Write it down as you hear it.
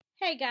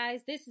Hey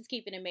guys, this is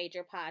Keeping It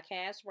Major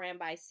podcast ran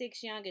by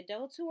 6 young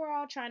adults who are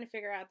all trying to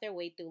figure out their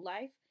way through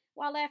life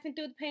while laughing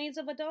through the pains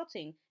of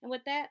adulting. And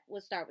with that,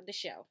 we'll start with the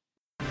show.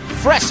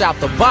 Fresh out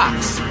the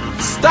box.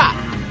 Stop,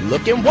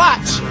 look and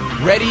watch.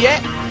 Ready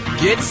yet?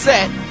 Get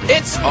set.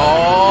 It's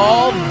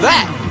all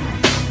that.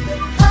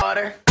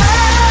 Water.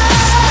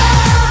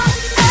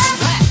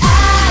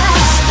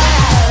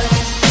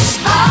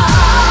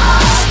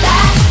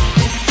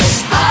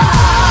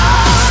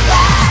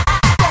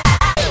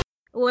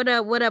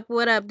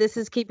 What up? This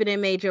is Keeping It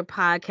Major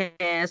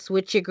podcast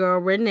with your girl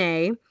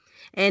Renee.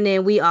 And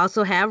then we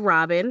also have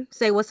Robin.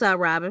 Say what's up,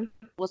 Robin.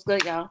 What's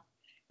good, y'all?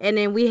 And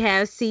then we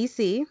have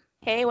Cece.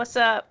 Hey, what's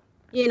up?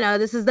 You know,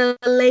 this is the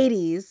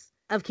ladies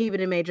of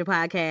Keeping It Major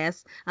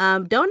podcast.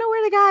 Don't know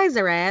where the guys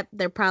are at.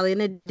 They're probably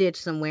in a ditch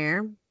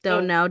somewhere.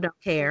 Don't know,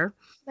 don't care.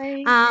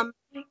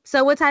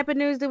 So what type of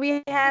news do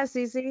we have,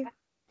 Cece?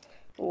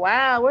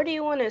 Wow, where do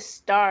you want to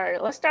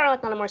start? Let's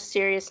start on a more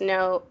serious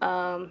note.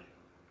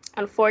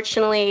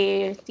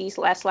 Unfortunately,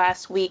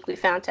 last week we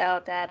found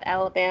out that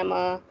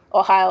Alabama,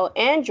 Ohio,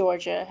 and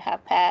Georgia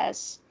have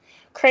passed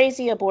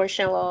crazy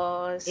abortion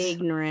laws.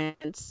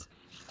 Ignorance.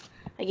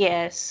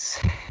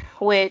 Yes,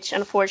 which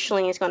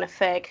unfortunately is going to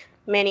affect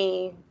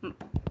many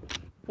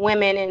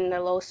women in the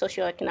low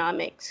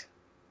socioeconomics.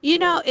 You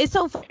know, it's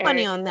so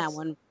funny on that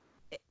one.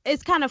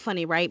 It's kind of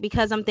funny, right?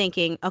 Because I'm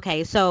thinking,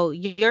 okay, so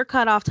your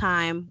cutoff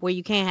time where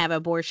you can't have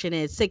abortion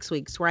is 6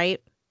 weeks,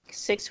 right?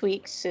 6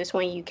 weeks is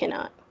when you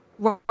cannot.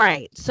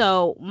 Right.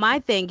 So my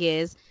thing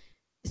is,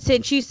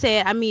 since you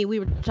said, I mean, we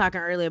were talking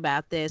earlier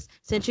about this,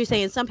 since you're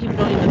saying some people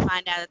don't even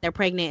find out that they're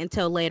pregnant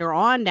until later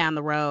on down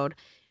the road,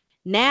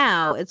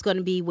 now it's going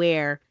to be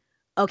where,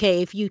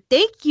 okay, if you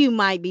think you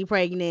might be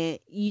pregnant,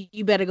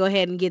 you better go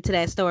ahead and get to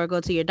that store, go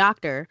to your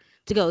doctor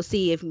to go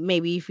see if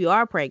you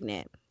are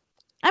pregnant.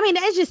 I mean,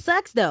 that just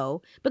sucks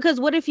though, because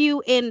what if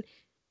you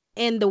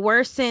in the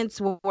worst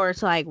sense were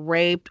to like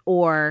raped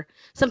or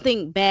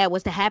something bad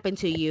was to happen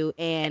to you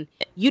and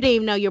you didn't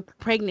even know you're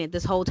pregnant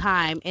this whole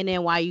time, and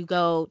then while you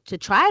go to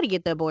try to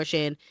get the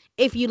abortion,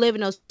 if you live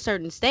in those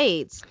certain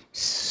states.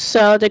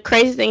 So the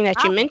crazy thing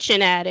that you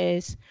mentioned that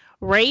is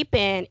rape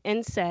and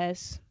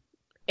incest,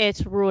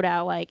 it's ruled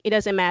out. Like, it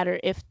doesn't matter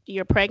if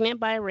you're pregnant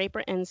by rape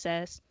or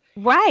incest.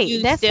 Right.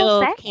 That's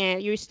still so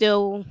sad.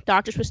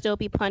 Doctors would still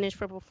be punished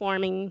for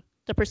performing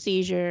the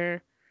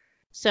procedure.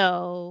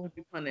 So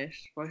Be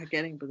punished for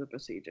getting the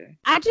procedure.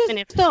 I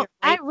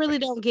really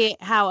don't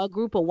get how a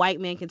group of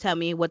white men can tell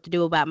me what to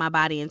do about my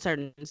body in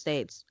certain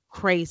states.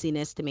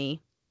 Craziness to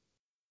me.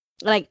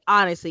 Like,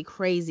 honestly,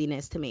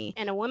 craziness to me.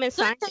 And a woman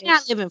scientist.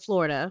 I live in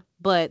Florida,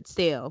 but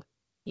still,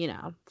 you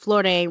know,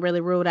 Florida ain't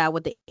really ruled out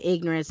with the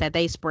ignorance that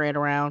they spread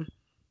around.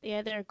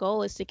 Yeah, their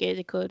goal is to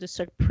get the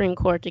Supreme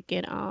Court to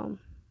get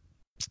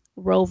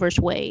Roe versus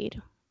Wade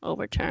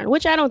overturned,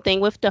 which I don't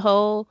think, with the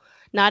whole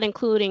not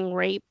including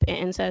rape and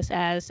incest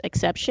as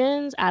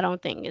exceptions, I don't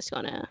think it's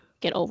gonna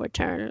get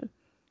overturned.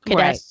 Right.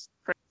 That's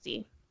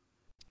crazy.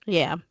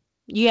 Yeah.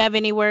 You have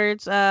any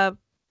words,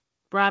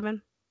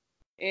 Robin?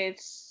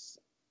 It's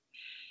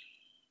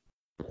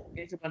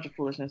a bunch of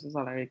foolishness. That's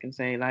all I really can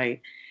say.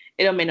 Like,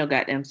 it don't make no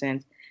goddamn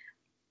sense.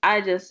 I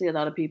just see a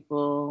lot of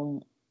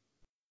people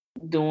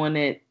doing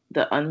it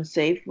the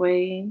unsafe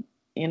way.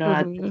 You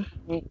know,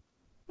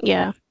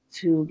 Yeah.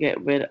 To get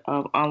rid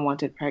of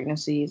unwanted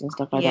pregnancies and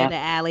stuff like that. Yeah, the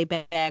alley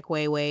back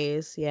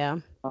ways. Yeah.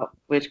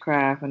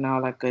 Witchcraft and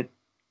all that good.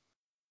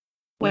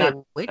 Wait,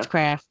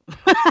 witchcraft?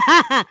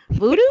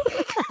 Voodoo?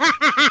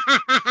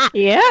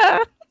 Yeah.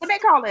 What they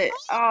call it?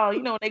 Oh,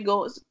 you know, they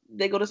go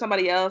to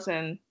somebody else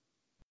and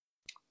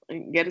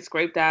get it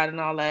scraped out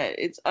and all that.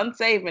 It's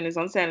unsafe and it's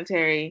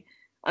unsanitary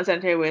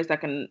ways that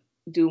can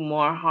do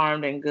more harm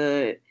than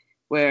good.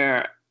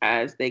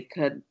 Whereas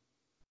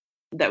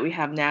that we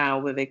have now,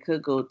 where they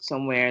could go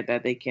somewhere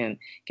that they can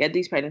get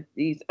these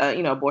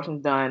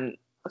abortions done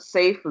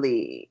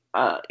safely,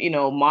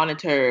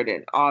 monitored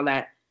and all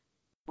that.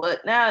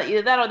 But now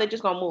either that or they're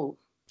just gonna move.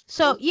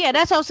 So yeah,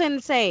 that's what I was saying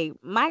to say.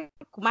 My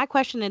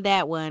question to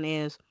that one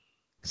is,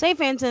 say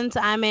for instance,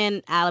 I'm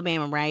in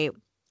Alabama, right?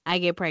 I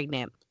get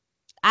pregnant.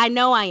 I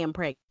know I am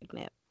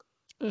pregnant.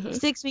 Mm-hmm.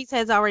 6 weeks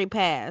has already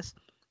passed.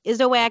 Is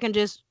there a way I can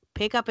just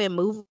pick up and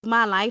move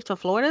my life to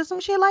Florida or some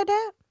shit like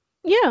that?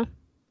 Yeah.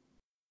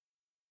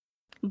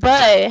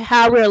 But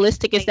how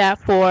realistic is that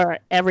for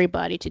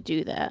everybody to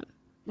do that?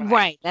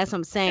 Right. That's what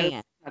I'm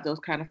saying. Those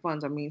kind of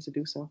funds are means to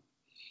do so.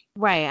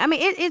 Right. I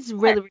mean, it's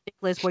really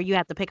ridiculous where you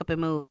have to pick up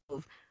and move.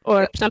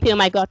 Or some people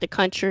might go out the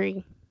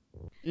country.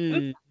 They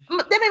maybe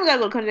gotta go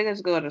to the country, they can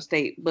just go to the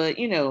state. But,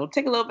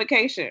 take a little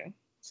vacation.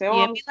 Say, be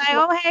like,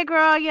 oh, hey,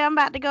 girl, yeah, I'm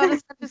about to go to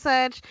such and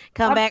such.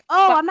 Come back.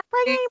 Oh, I'm not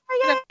pregnant.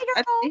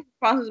 I think the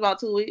process is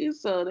about 2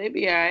 weeks, so they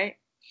be all right.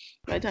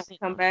 By the time you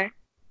come back,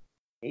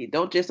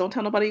 don't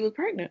tell nobody you was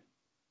pregnant.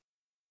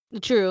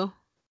 True.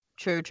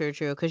 Because,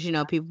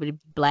 people be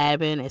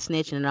blabbing and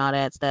snitching and all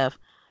that stuff.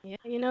 Yeah,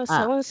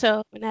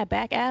 so-and-so in that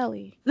back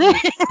alley.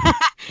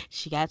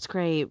 She got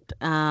scraped.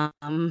 It's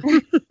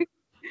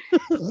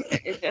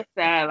just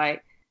sad,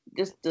 like,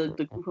 just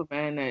the group of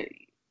men that,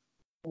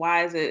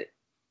 why is it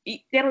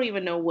they don't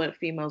even know what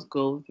females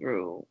go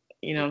through.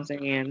 You know what I'm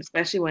saying?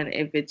 Especially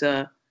if it's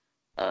a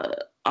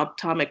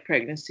optomic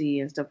pregnancy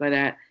and stuff like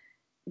that,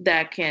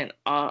 that can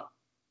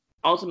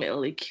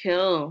ultimately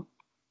kill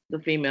the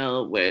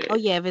female with. Oh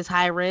yeah, if it's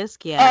high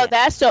risk, yeah. Oh,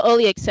 that's the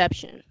only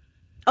exception.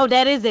 Oh,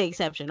 that is the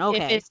exception. If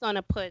Okay. it's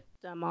gonna put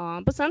them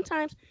on, but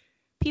sometimes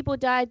people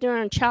die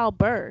during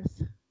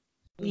childbirth.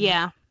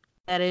 Yeah,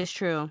 that is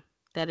true.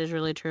 That is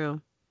really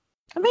true.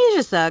 I mean, it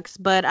just sucks,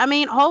 but I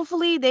mean,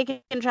 hopefully they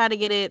can try to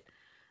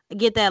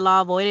get that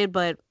law avoided.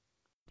 But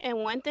And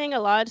one thing a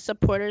lot of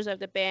supporters of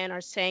the ban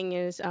are saying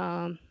is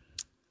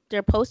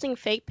they're posting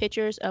fake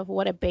pictures of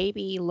what a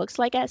baby looks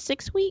like at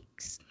 6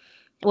 weeks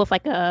with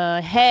like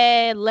a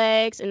head,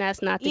 legs, and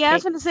that's not the yeah, I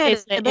was case. gonna say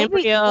It's the an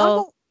baby.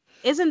 embryo,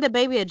 Isn't the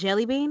baby a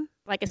jelly bean?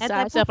 like a At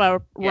that size of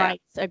a Yeah. rice,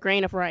 a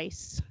grain of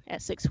rice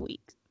at 6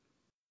 weeks.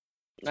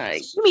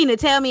 Like, You mean to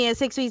tell me at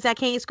 6 weeks I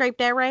can't scrape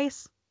that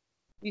rice?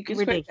 you can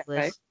scrape that Ridiculous.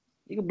 rice.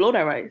 You can blow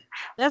that rice.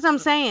 That's what I'm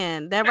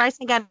saying. That rice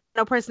ain't got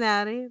no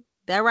personality.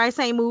 That rice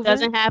ain't moving.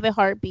 Doesn't have a You're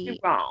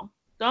heartbeat. wrong.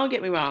 Don't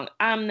get me wrong.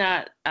 I'm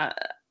not.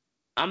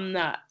 I'm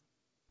not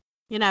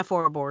You're not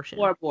for abortion.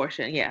 for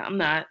abortion. Yeah, I'm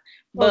not.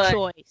 Or But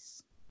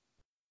choice.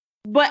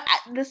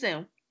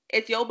 Listen,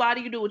 it's your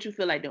body. You do what you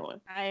feel like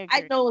doing. I agree.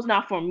 I know it's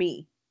not for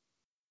me,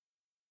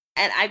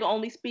 and I can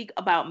only speak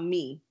about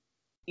me.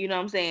 You know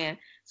what I'm saying?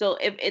 So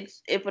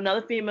if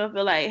another female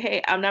feel like,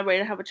 hey, I'm not ready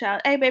to have a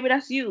child. Hey, baby,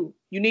 that's you.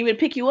 You need me to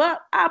pick you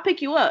up? I'll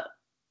pick you up.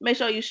 Make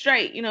sure you're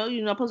straight. You know,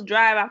 you're not supposed to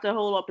drive after the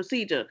whole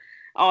procedure,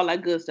 all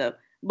that good stuff.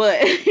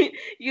 But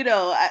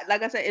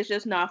like I said, it's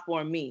just not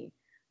for me.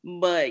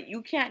 But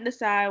you can't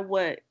decide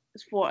what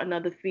is for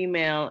another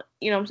female.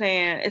 You know what I'm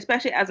saying?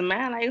 Especially as a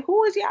man, like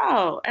who is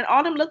y'all? And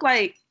all them look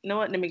like. You know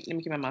what? Let me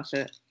keep my mouth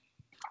shut.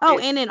 Oh,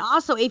 and then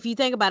also, if you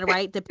think about it,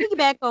 right, to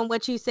piggyback on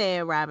what you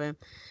said, Robin,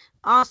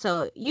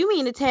 also, you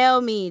mean to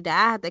tell me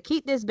that I have to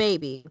keep this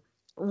baby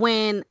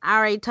when I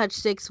already touched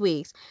 6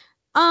 weeks?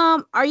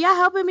 Are y'all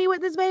helping me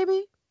with this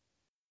baby?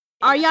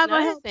 Are And y'all gonna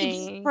another help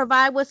me thing,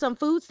 provide with some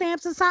food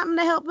stamps or something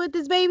to help with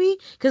this baby?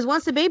 Because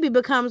once the baby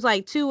becomes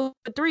like 2 or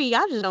 3,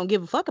 y'all just don't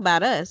give a fuck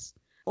about us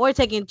or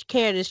taking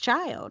care of this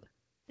child.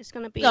 it's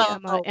gonna be So,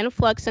 an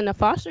influx in the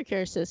foster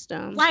care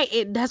system. right,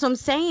 that's what I'm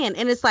saying.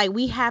 And it's like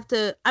we have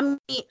to, I mean,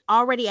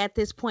 already at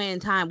this point in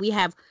time, we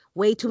have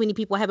way too many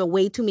people having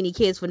way too many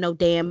kids for no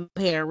damn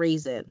apparent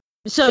reason.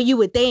 So you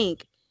would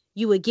think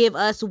you would give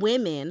us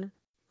women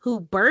who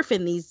birth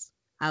in these,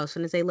 I was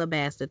finna say little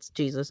bastards,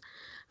 Jesus.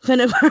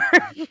 Finna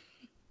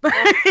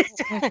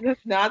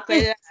Let's not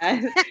say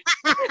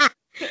that.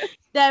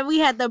 that we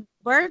had to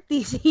birth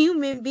these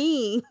human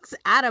beings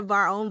out of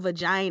our own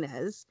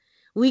vaginas.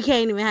 We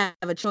can't even have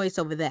a choice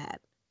over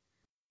that.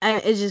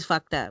 It's just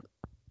fucked up.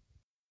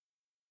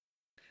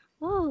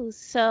 Oh,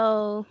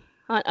 so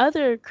on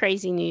other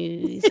crazy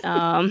news,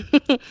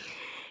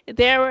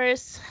 there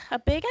was a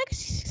big, I could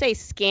say,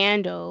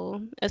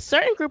 scandal. A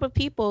certain group of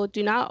people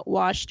do not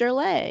wash their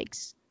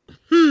legs.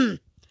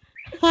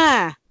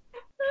 Huh.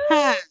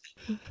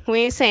 We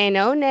ain't saying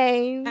no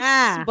names,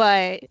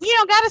 but You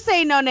don't gotta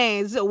say no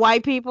names.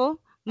 White people,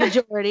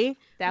 majority.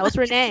 that was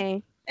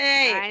Renee.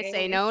 Hey, I ain't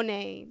say no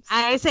names.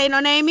 I ain't say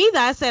no name either.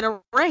 I said a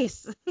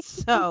race.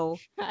 So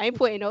I ain't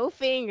pointing no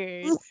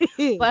fingers.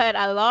 But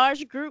a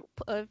large group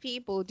of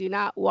people do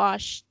not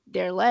wash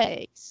their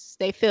legs.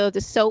 They feel the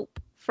soap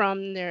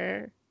from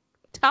their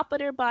top of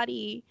their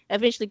body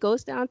eventually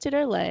goes down to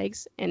their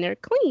legs and they're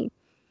clean.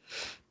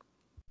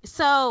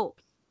 So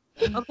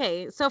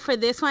okay, so for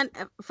this one,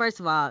 first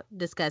of all,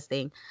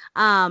 disgusting.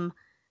 I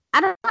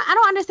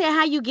don't understand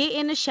how you get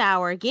in the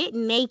shower, get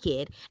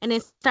naked, and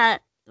then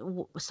start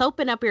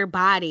soaping up your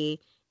body,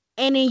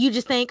 and then you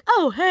just think,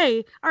 oh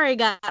hey, I already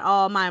got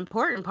all my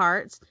important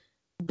parts,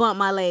 bump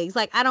my legs.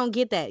 Like I don't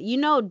get that. You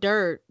know,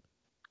 dirt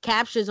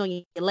captures on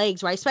your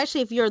legs, right?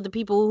 Especially if you're the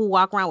people who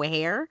walk around with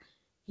hair.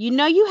 You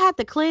know you have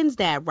to cleanse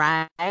that,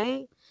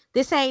 right?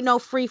 This ain't no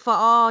free for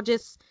all,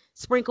 just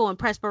sprinkle and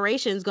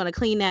perspiration is gonna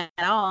clean that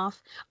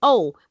off.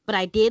 Oh, but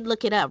I did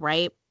look it up,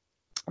 right?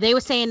 They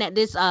were saying that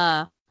this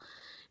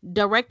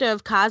director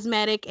of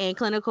cosmetic and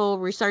clinical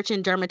research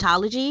in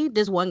dermatology,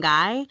 this one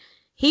guy,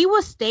 he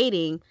was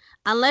stating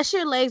unless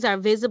your legs are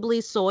visibly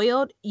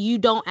soiled, you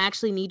don't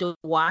actually need to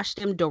wash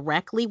them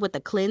directly with a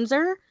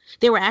cleanser.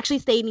 They were actually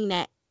stating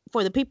that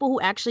for the people who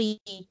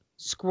actually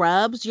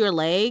scrubs your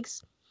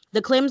legs,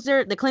 the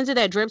cleanser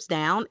that drips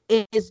down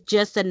is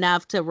just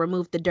enough to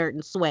remove the dirt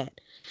and sweat.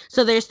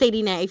 So they're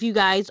stating that if you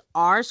guys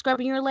are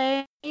scrubbing your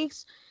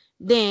legs,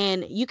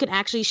 then you can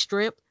actually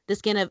strip the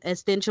skin of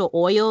essential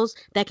oils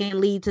that can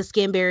lead to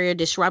skin barrier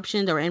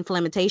disruptions or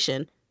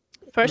inflammation.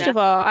 First of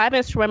all, I've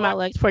been scrubbing my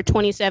legs for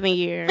 27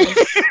 years.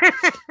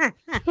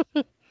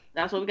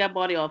 That's what we got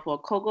body oil for.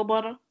 Cocoa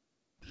butter.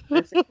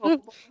 That's it, cocoa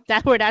butter.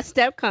 That's where that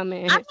step come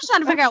in. I'm just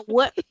trying to figure out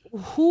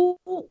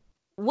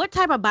what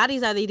type of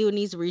bodies are they doing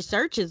these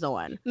researches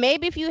on?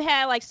 Maybe if you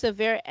had like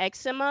severe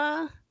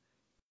eczema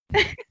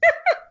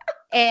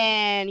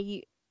and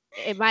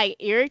it might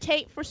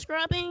irritate for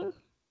scrubbing.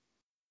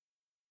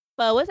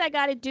 But what's that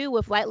got to do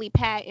with lightly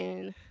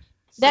patting?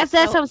 That's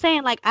what I'm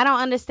saying. Like, I don't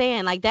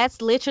understand. Like,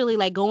 that's literally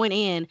like going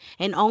in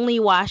and only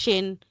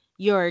washing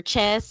your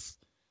chest,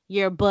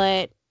 your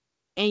butt,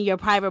 and your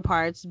private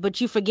parts, but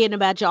you forgetting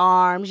about your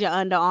arms, your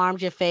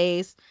underarms, your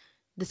face.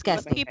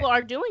 Disgusting. People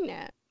are doing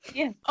that.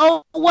 Yeah.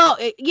 Oh well,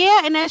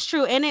 yeah, and that's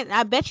true. And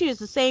I bet you it's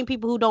the same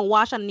people who don't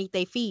wash underneath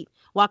their feet,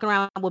 walking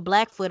around with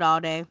Blackfoot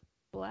all day.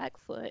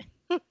 Blackfoot.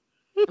 I'm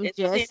It's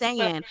just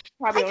saying.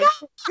 probably Like,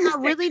 y'all are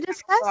really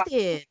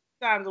disgusted.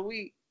 times a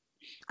week.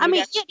 I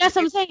mean, yeah, that's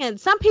what I'm saying.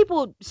 Some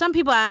people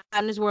out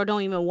in this world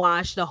don't even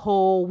wash the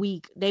whole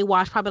week. They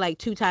wash probably like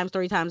 2 times,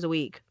 3 times a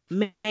week,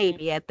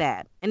 maybe at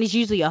that. And it's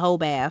usually a whole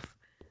bath.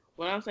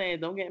 What I'm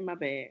saying, don't get in my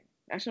bed.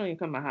 I shouldn't even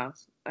come to my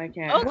house. I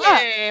can't.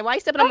 Okay, why you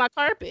stepping on my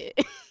carpet?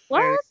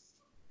 What?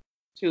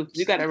 Shoes.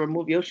 You gotta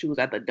remove your shoes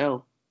at the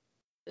door.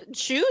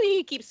 Shoe,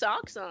 you keep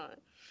socks on.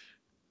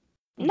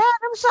 No,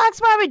 them socks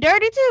probably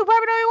dirty too.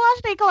 Probably don't even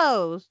wash their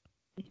clothes.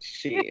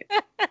 Shit.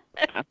 That's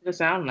what it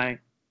sound like.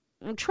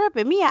 I'm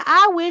tripping. Mia,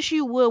 I wish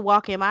you would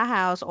walk in my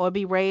house or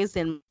be raised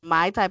in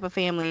my type of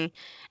family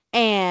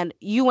and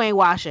you ain't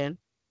washing.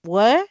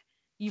 What?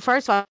 You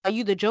first of all,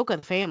 you the joke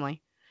of the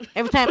family.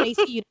 Every time they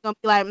see you, they're gonna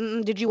be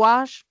like, did you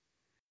wash?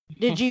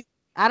 Did you?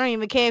 I don't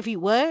even care if you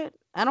what.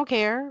 I don't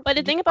care. But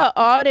the thing about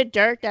all the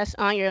dirt that's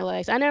on your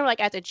legs, I never, like,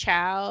 as a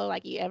child,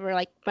 like, you ever,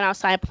 like, went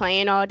outside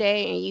playing all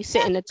day and you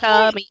sit in the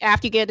tub, and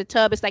after you get in the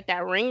tub, it's like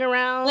that ring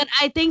around. But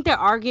I think they're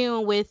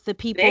arguing with the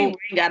people. They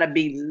gotta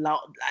be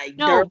like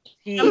No,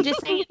 dirty. I'm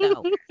just saying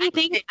though. I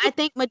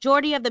think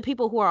majority of the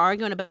people who are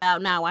arguing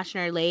about not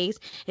washing their legs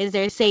is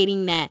they're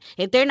stating that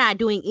if they're not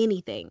doing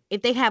anything,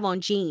 if they have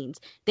on jeans,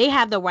 they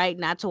have the right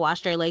not to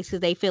wash their legs because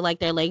they feel like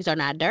their legs are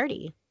not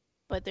dirty.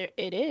 But it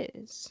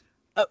is.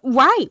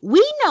 Right,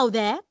 we know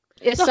that.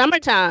 It's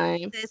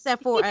summertime.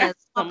 Except for a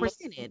small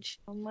percentage.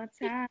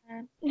 Summertime.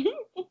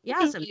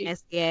 Y'all some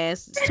nasty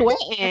ass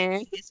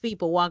Sweating. It's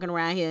people walking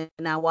around here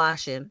not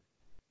washing.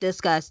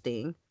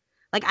 Disgusting.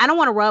 Like, I don't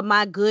want to rub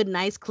my good,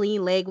 nice,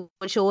 clean leg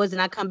with yours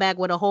and I come back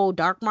with a whole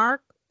dark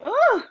mark.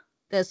 Ugh.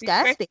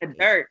 Disgusting. The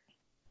dirt.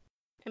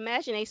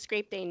 Imagine they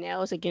scrape their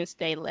nails against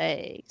their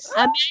legs.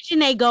 Imagine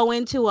they go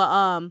into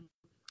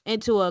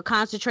a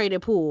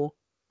concentrated pool.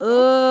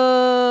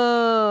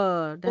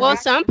 Ugh. Well,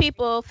 some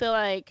people feel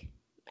like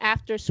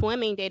after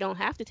swimming they don't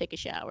have to take a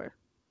shower.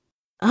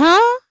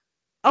 Huh?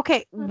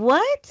 Okay,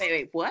 what?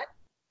 Wait, what?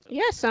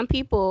 Yeah, some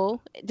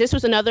people. This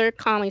was another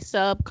common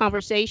sub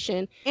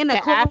conversation. In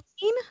a chlorine?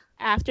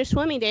 After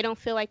swimming, they don't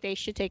feel like they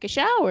should take a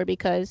shower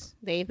because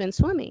they've been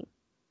swimming.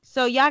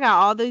 So y'all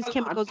got all these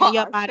chemicals in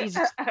your bodies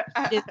just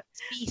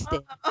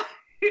feasting.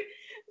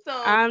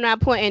 So I'm not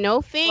pointing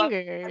no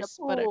fingers.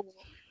 But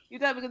you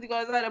thought because you go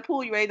inside the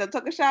pool, you ready to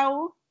take a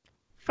shower?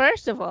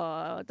 first of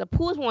all, the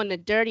pool is one of the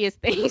dirtiest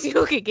things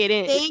you could get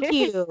in. Thank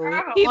you.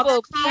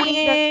 People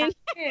peeing.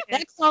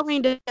 That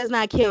chlorine does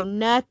not kill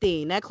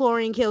nothing. That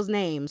chlorine kills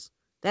names.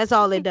 That's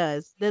all it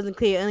does. Doesn't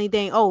kill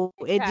anything. Oh,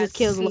 it just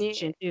kills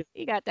lotion too.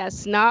 You got that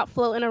snot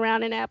floating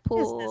around in that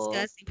pool. That's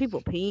disgusting.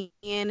 People peeing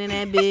in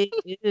that big.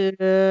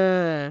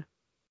 Ugh.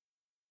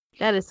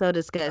 That is so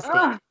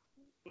disgusting.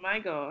 My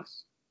gosh.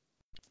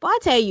 But I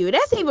tell you,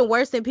 that's even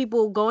worse than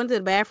people going to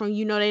the bathroom.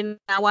 You know they're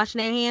not washing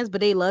their hands,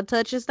 but they love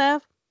touching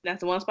stuff. That's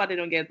the one spot they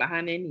don't get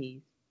behind their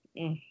knees.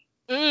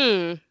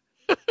 Mm.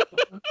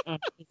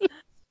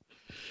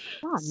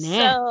 Oh,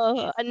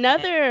 So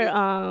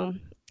another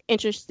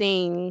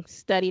interesting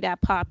study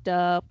that popped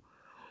up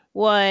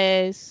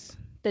was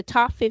the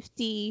top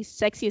 50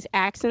 sexiest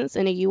accents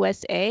in the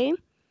USA,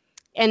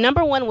 and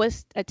number one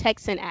was a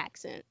Texan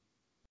accent.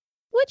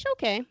 Which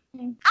okay,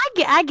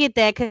 I get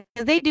that because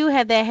they do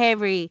have that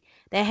heavy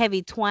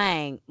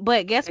twang.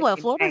 But guess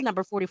what? Florida's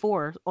number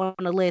 44 on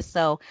the list,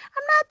 so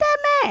I'm not that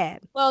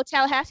mad. well,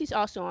 Tallahassee's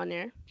also on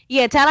there.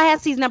 Yeah,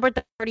 Tallahassee's number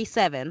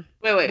 37.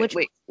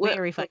 Wait.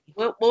 Very funny.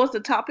 What was the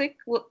topic?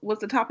 What was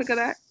the topic of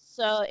that?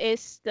 So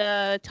it's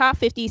the top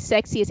 50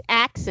 sexiest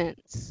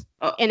accents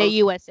in the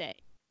USA.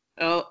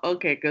 Oh,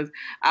 okay. Because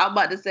I'm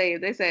about to say,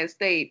 if they said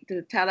state,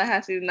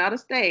 Tallahassee is not a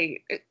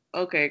state.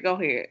 Okay, go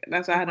ahead.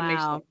 That's why I had to make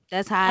sure.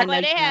 That's how I know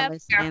But they have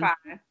listening.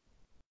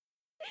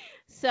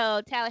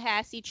 So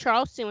Tallahassee,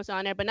 Charleston was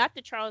on there, but not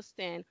the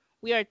Charleston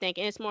we are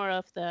thinking. It's more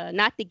of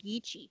not the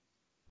Geechee.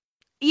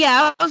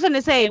 Yeah, I was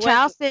gonna say It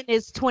Charleston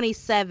is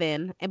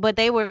 27, but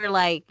they were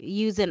like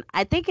using.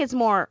 I think it's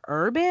more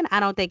urban. I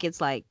don't think it's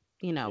like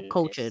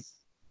cultured. It's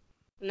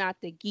not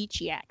the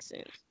Geechee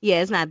accent.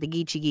 Yeah, it's not the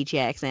Geechee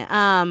accent.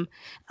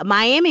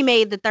 Miami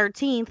made the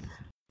 13th.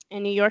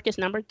 And New York is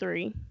number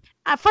 3.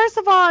 First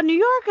of all, New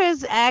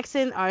Yorkers'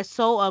 accents are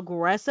so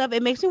aggressive.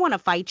 It makes me want to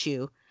fight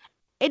you.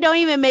 It don't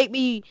even make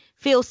me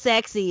feel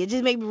sexy. It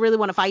just makes me really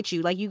want to fight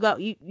you. Like you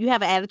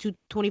have an attitude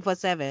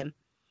 24/7.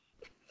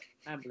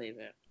 I believe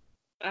it.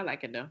 I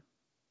like it though.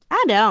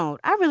 I don't.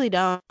 I really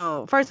don't.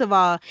 First of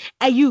all,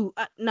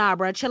 nah,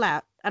 bro, chill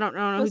out. I don't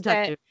know who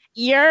talking to.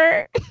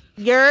 You're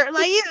Like,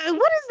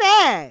 what is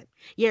that?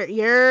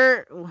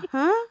 You're,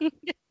 huh?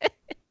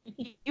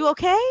 You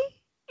okay?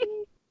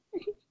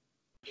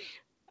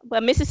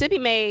 But Mississippi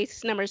made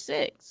number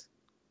 6.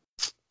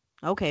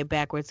 Okay,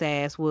 backwards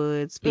ass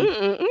would speak.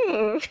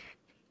 Mm-mm-mm.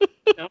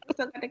 No, I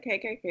still got the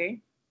KKK.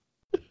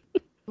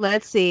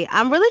 Let's see.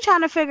 I'm really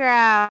trying to figure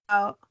out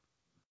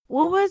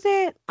what was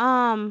it?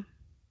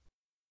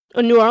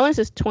 New Orleans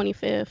is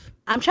 25th.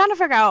 I'm trying to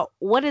figure out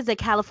what is a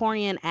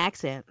Californian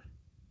accent.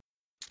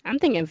 I'm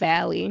thinking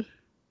Valley.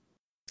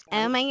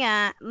 Oh my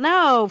god.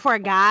 No, for a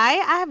guy,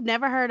 I have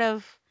never heard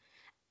of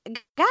guys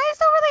don't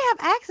really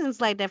have accents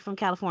like that from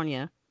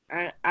California.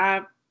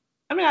 I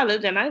mean, I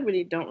lived there and I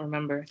really don't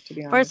remember, to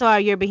be honest. First of all,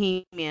 you're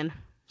Bohemian.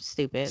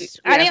 Stupid.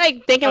 I think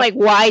like thinking like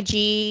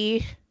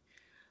YG.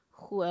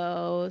 Who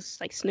else?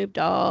 Like Snoop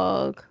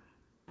Dogg.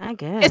 I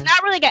guess. It's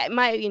not really got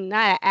not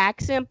an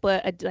accent,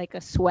 but like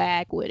a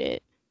swag with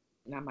it.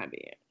 That might be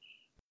it.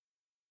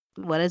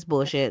 Well, that's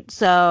bullshit.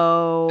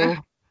 So,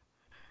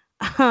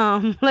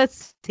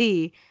 let's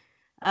see.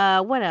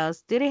 What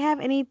else? Did they have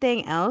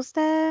anything else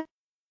that?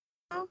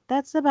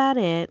 That's about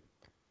it.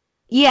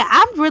 Yeah,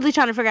 I'm really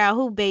trying to figure out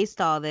who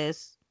based all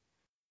this.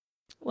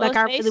 Well, Like, it's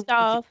I based really-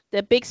 off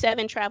the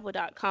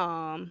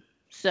big7travel.com.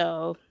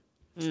 So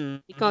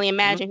you can only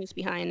imagine who's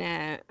behind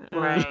that.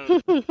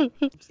 Right.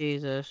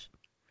 Jesus.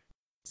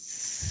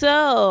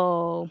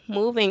 So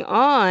moving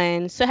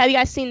on. So have you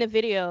guys seen the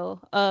video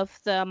of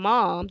the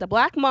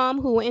black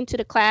mom who went into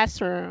the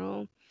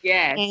classroom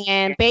Yes.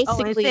 and Oh,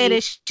 basically and said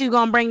that she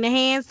gonna bring the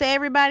hands to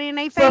everybody in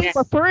their face?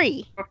 for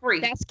free. For free.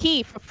 That's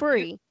key, for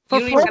free. For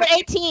You free. ain't Over gotta-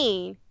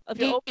 18. If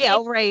you're Yeah,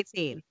 over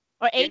 18.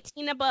 or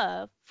 18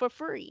 above, for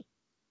free.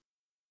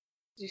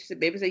 She said,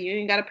 baby said you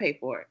ain't gotta pay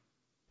for it.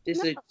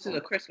 This No. is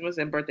a Christmas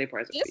and birthday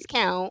present. for you.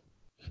 Discount.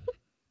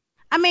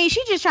 I mean,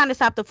 she's just trying to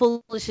stop the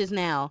foolishness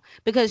now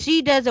because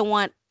she doesn't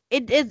want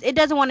it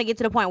doesn't want to get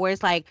to the point where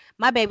it's like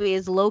my baby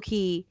is low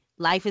key.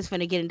 Life is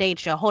finna get in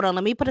danger. Hold on,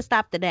 let me put a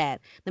stop to that.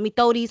 Let me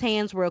throw these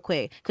hands real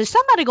quick, cause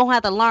somebody gonna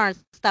have to learn.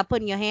 Stop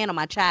putting your hand on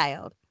my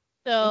child.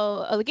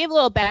 So to give a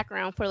little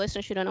background for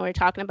listeners who don't know what we're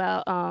talking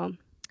about,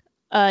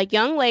 a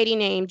young lady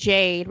named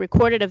Jade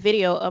recorded a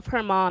video of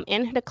her mom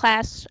in her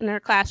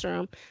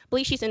classroom. I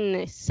believe she's in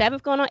the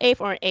 7th going on 8th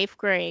or 8th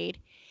grade.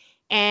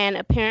 And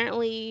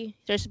apparently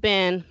there's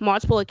been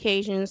multiple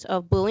occasions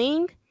of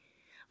bullying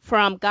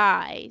from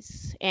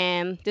guys.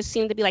 And this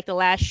seemed to be like the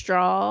last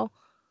straw.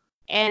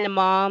 And the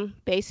mom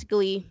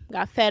basically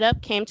got fed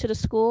up, came to the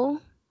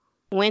school,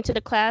 went to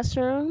the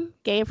classroom,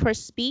 gave her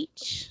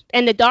speech.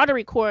 And the daughter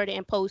recorded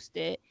and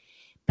posted,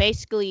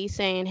 basically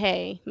saying,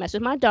 hey, mess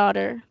with my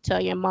daughter. Tell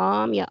your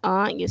mom, your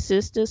aunt, your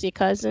sisters, your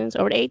cousins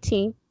over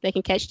 18. They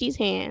can catch these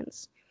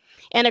hands.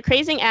 And the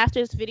crazy thing after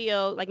this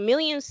video, like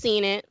millions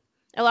seen it.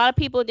 A lot of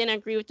people didn't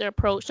agree with the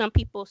approach. Some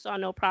people saw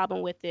no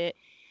problem with it.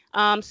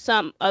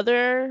 Some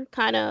other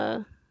kind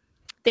of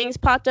things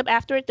popped up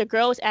after it. The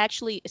girl was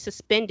actually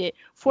suspended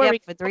for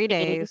 3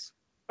 days.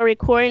 for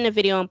recording the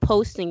video and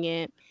posting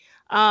it.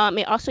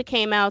 It also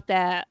came out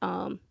that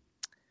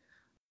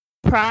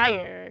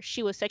prior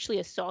she was sexually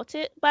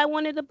assaulted by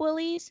one of the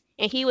bullies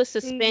and he was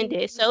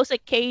suspended. So it's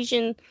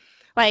occasion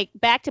like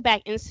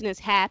back-to-back incidents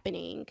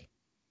happening,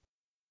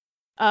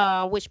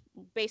 which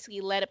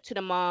basically led up to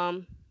the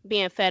mom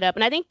being fed up.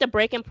 And I think the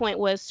breaking point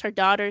was her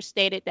daughter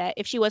stated that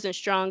if she wasn't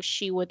strong,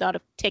 she would not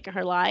have taken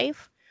her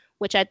life,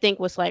 which I think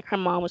was like her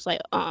mom was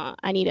like,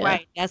 I need to.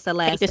 Right. That's the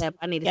last this- step.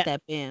 I need to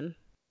step in.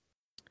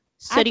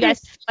 So I do you guys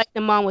feel like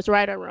the mom was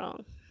right or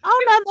wrong?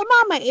 Oh no,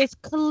 the mama is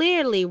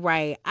clearly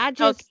right. I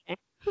just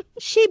Okay.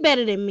 she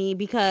better than me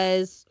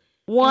because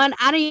one,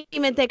 I didn't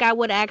even think I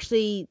would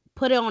actually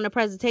put it on the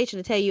presentation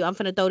to tell you I'm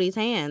finna throw these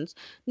hands.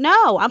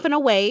 No, I'm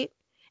finna wait.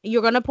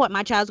 You're gonna point.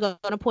 My child's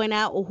gonna point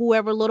out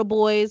whoever little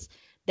boys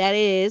that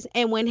is,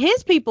 and when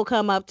his people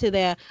come up to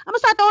there, I'm gonna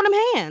start throwing them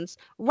hands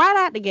right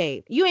out the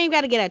gate. You ain't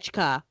got to get out your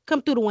car.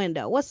 Come through the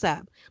window. What's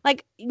up?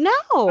 Like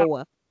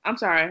no. I'm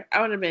sorry.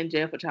 I would have been in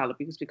jail for child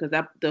abuse because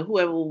that the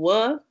whoever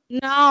was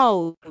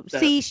No,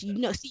 see,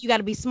 you got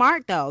to be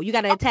smart though. You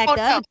got to attack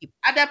the other people.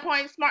 At that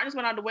point, smartness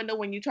went out the window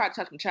when you try to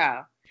touch my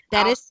child.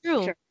 That I'll- is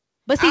true. sure.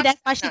 But see, I'll- that's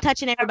why she's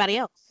touching everybody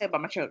else. Say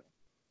about my children.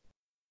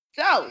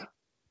 So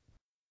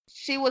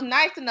she was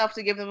nice enough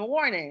to give them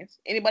warnings.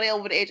 Anybody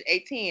over the age of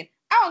 18,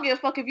 I don't give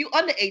a fuck if you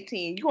under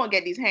 18. You gonna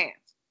get these hands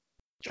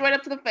straight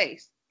up to the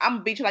face. I'm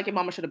gonna beat you like your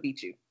mama should have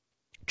beat you.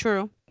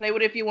 True. Play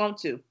with it if you want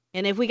to.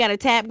 And if we got to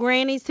tap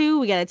grannies too,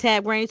 we got to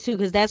tap grannies too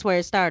because that's where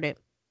it started.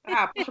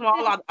 I push them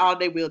all out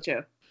their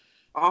wheelchair,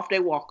 off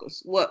their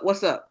walkers.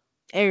 What's up?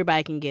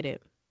 Everybody can get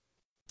it.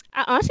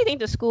 I honestly think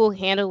the school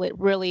handled it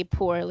really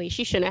poorly.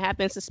 She shouldn't have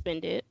been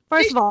suspended.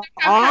 First of all,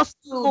 I all had to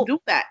schools,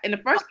 do that in the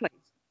first place.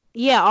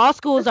 yeah, all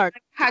schools are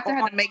Had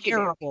to make it.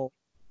 terrible.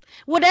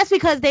 Well, that's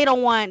because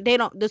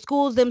the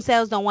schools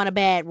themselves don't want a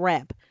bad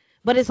rep.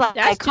 But it's like,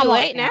 That's come too on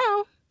late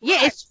now.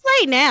 Yeah, it's too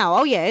late now.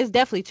 Oh yeah, it's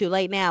definitely too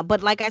late now.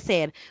 But like I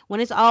said, when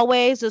it's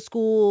always a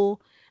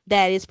school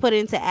that is put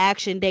into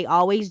action, they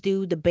always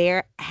do the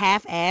bare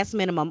half-ass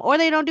minimum, or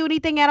they don't do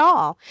anything at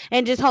all,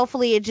 and just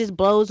hopefully it just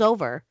blows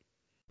over.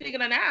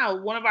 Speaking of now,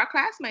 one of our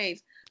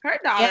classmates, her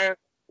daughter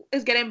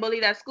is getting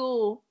bullied at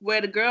school,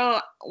 where the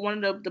girl,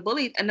 one of the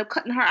bullies, ended up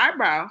cutting her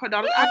eyebrow, her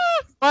daughter's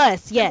eyebrow.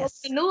 Us,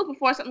 yes. The news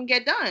before something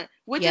get done,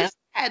 which is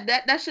sad.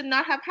 That should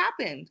not have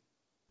happened.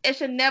 It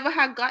should never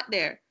have got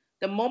there.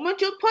 The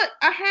moment you put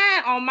a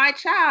hand on my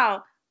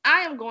child,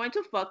 I am going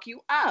to fuck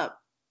you up.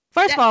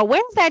 First of all,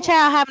 where's that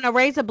child having a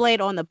razor blade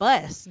on the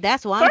bus?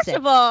 That's what I'm saying. First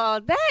of all,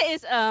 that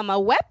is a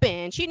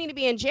weapon. She need to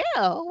be in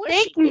jail.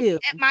 Thank you.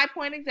 At my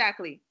point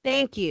exactly.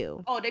 Thank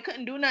you. Oh, they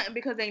couldn't do nothing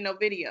because there ain't no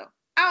video.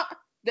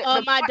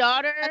 My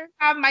daughter.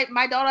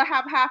 My daughter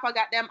have half a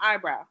goddamn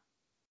eyebrow.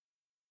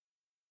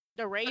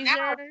 The razor.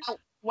 Now,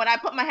 when I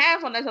put my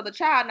hands on this other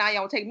child, now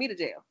y'all take me to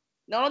jail.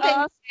 No, don't take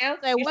me to jail.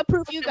 Say, what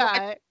proof you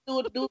got?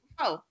 Do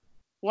so.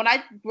 When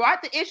I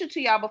brought the issue to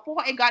y'all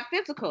before it got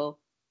physical,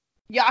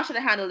 y'all should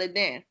have handled it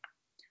then.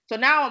 So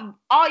now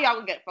all y'all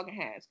gonna get fucking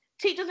hands,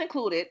 teachers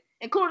including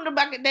the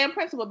goddamn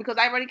principal, because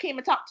I already came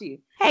and talked to you.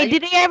 Hey,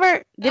 did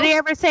they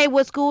ever say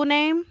what school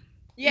name?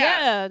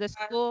 Yeah, the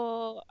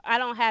school. I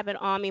don't have it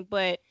on me,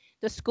 but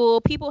the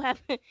school people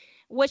have,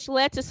 which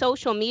led to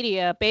social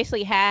media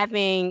basically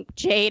having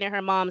Jade and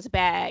her mom's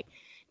back.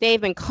 They've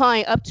been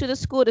calling up to the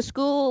school. The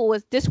school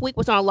this week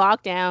was on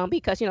lockdown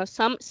because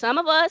some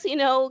of us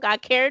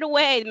got carried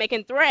away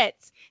making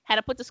threats. Had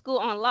to put the school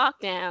on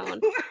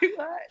lockdown.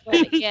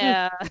 But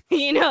yeah,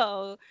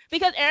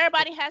 because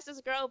everybody has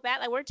this girl back.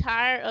 Like, we're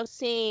tired of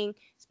seeing,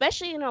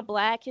 especially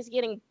black kids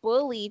getting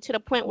bullied to the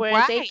point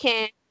where they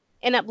can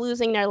end up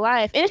losing their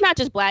life. And it's not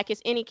just black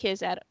kids, any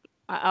kids at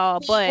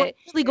all. But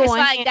it's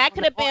like that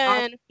could have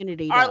been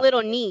our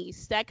little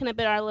niece. That could have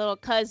been our little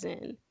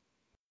cousin.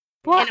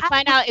 Well, and to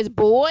find out it's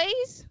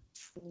boys.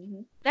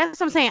 That's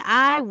what I'm saying.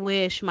 I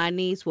wish my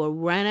niece would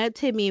run up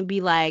to me and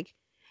be like,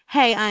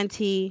 "Hey,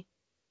 auntie,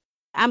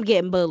 I'm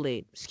getting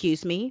bullied."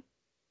 Excuse me.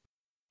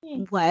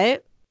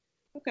 What?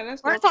 Okay,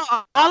 that's First of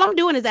all I'm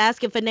doing is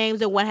asking for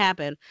names and what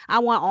happened. I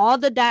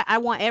want I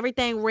want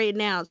everything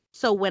written out.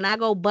 So when I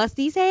go bust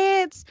these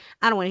heads,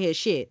 I don't want to hear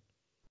shit.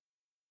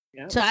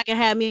 Yep. So I can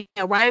have me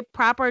a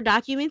proper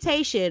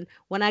documentation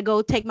when I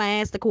go take my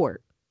ass to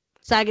court.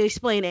 So I can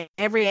explain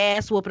every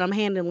ass whooping I'm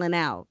handling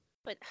out.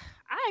 But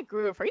I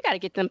agree with her. You gotta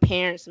get them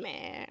parents,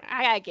 man.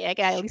 I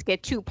gotta at least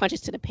get 2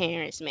 punches to the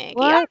parents, man.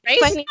 What?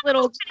 Raising these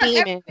little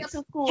demons.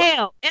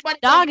 Hell, if the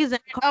dog is in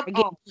the car,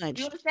 get punched.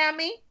 You understand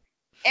me?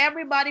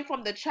 Everybody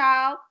from the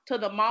child to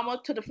the mama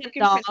to the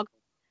freaking dog.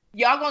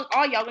 Y'all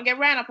gonna get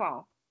ran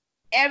upon.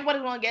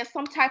 Everybody's gonna get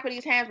some type of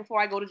these hands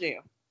before I go to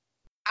jail.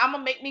 I'm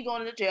gonna make me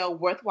going to jail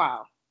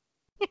worthwhile.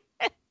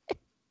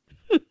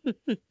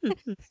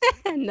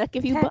 Look,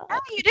 if you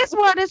this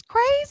world is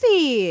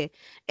crazy.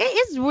 It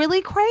is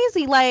really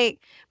crazy.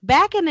 Like,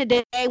 back in the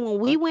day when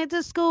we went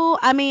to school,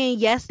 I mean,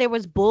 yes, there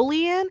was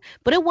bullying,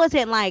 but it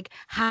wasn't like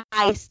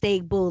high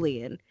stake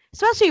bullying,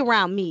 especially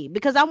around me,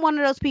 because I'm one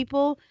of those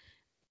people.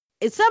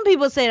 And some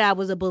people say I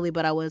was a bully,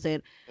 but I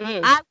wasn't.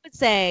 I would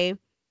say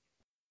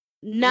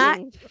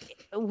not.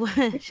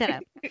 Shut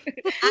up.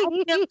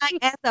 I feel like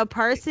as a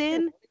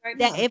person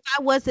that if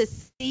I was to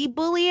see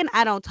bullying,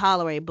 I don't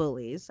tolerate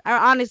bullies.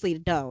 I honestly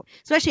don't.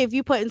 Especially if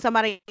you're putting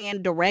somebody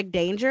in direct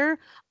danger.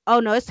 Oh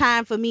no, it's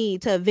time for me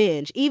to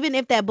avenge. Even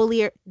if that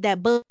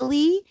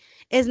bully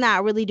is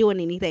not really doing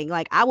anything.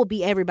 Like, I will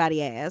beat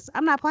everybody ass.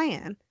 I'm not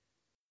playing.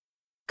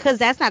 Cause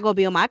that's not gonna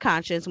be on my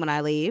conscience when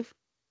I leave.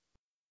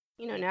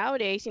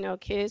 Nowadays,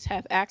 kids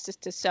have access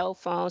to cell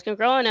phones.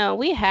 Growing up,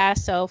 we had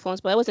cell phones,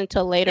 but it wasn't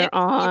until later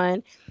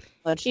on.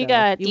 You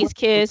got these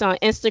kids on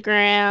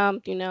Instagram,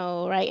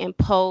 writing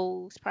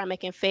posts, probably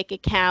making fake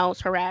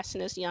accounts, harassing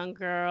this young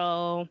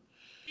girl.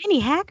 Many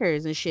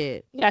hackers and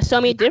shit. You got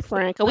so many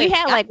different. Cause we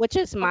had which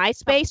is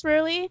MySpace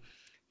really.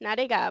 Now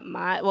they got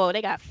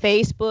they got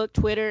Facebook,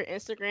 Twitter,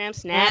 Instagram,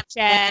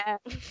 Snapchat.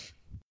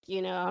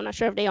 I'm not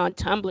sure if they on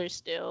Tumblr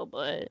still,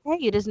 but hey,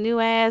 you this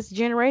new ass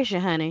generation,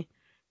 honey.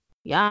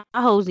 Y'all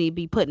hoes need to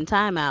be putting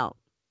time out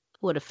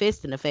with a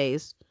fist in the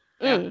face.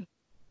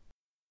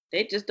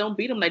 They just don't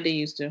beat them like they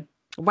used to.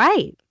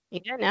 Right.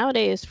 Yeah,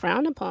 nowadays it's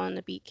frowned upon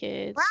to beat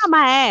kids. Round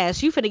my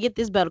ass. You finna get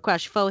this belt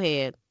across your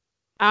forehead.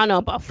 I don't know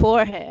about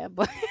forehead,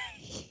 but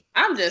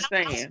I'm just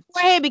saying.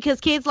 Forehead, because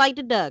kids like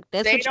to duck.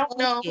 That's they what don't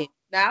know.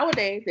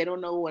 Nowadays, they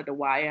don't know what the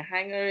wire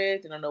hanger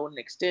is. They don't know what an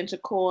extension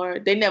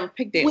cord. They never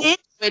pick their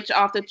switch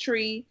off the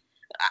tree.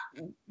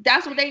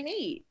 That's what they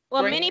need.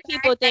 Well, many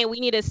people think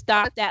we need to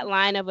stop that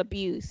line of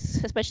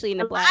abuse, especially in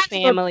the black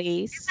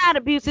families. It's not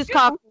abuse. It's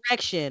called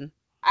correction.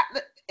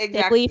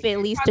 Exactly. If it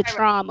leads to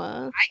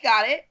trauma. I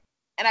got it,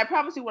 and I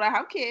promise you, when I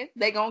have kids,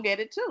 they gonna get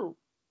it too.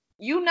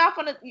 You're not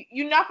gonna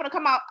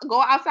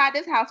go outside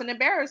this house and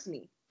embarrass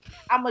me.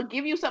 I'm gonna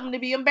give you something to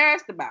be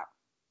embarrassed about,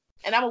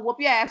 and I'm gonna whoop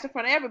your ass in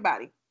front of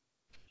everybody.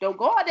 Don't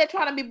go out there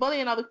trying to be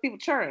bullying other people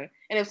churn.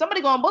 And if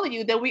somebody gonna bully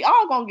you, then we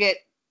all gonna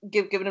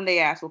giving them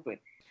their ass whooping.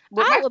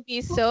 I would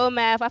be so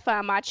mad if I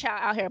found my child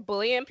out here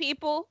bullying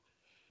people.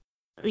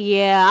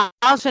 Yeah,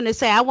 I was gonna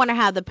say, I wonder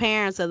how the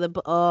parents of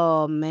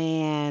oh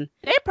man,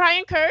 they probably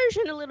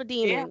encouraging the little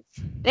demons.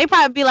 Yeah. They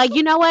probably be like,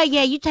 you know what?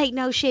 Yeah, you take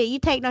no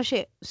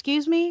shit.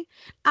 Excuse me.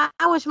 I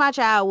wish my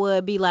child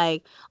would be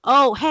like,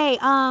 oh hey,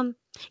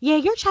 Yeah,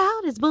 your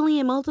child is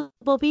bullying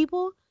multiple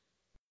people.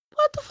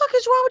 What the fuck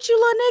is wrong with you,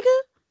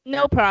 little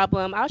No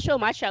problem. I'll show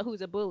my child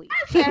who's a bully.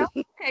 I said,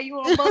 okay, you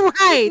want both? nigga?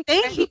 Right.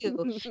 Thank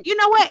you. You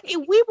know what?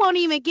 We won't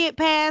even get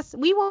past.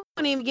 We won't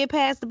even get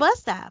past the bus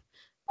stop.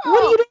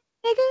 What are Oh, you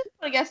doing, nigga?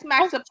 gonna get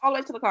smacked up all the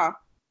way to the car.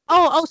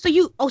 So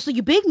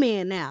you big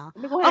man now.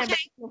 Let me go ahead Okay.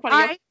 and in front All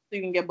of your right. so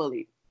you can get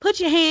bullied. Put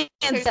your hands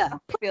Okay,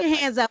 up. Put your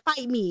hands up.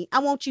 Fight me. I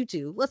want you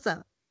to. What's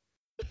up?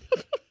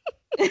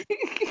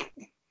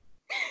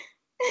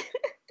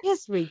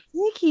 It's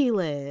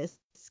ridiculous.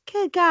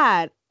 Good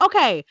God.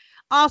 Okay.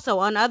 Also,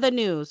 on other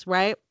news,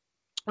 right?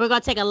 We're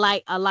gonna take a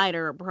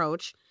lighter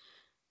approach.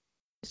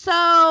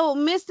 So,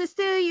 Mr.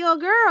 Steal Your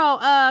Girl,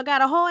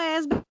 got a whole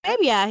ass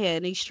baby out here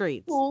in these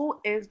streets. Who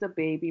is the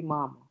baby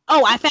mama?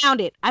 Oh, I found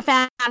it. I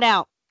found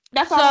out.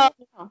 That's So, all I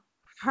know.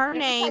 her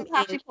name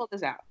How is she pulled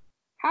this out?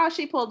 How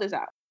she pulled this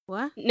out?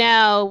 what?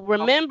 Now,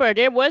 remember,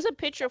 there was a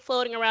picture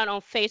floating around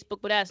on Facebook,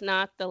 but that's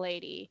not the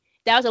lady.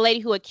 That was a lady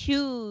who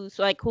accused,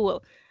 who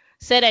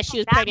said that she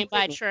was Not pregnant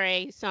by me.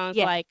 Trey Songz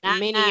Yeah, like not-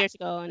 many not- years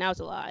ago, and that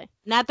was a lie.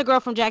 Not the girl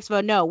from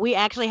Jacksonville. No, we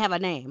actually have a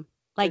name.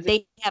 Like Is it-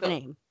 they have a so-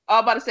 name. Oh,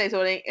 I'm about to say,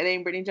 so it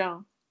ain't Brittany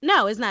Jones.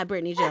 No, it's not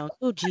Brittany Jones.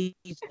 Oh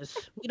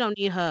Jesus, we don't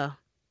need her.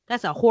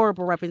 That's a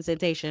horrible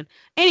representation.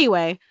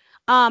 Anyway,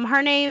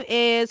 her name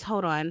is.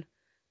 Hold on,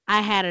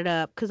 I had it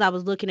up because I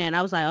was looking at it.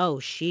 I was like, oh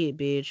shit,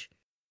 bitch.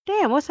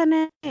 Damn, what's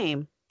her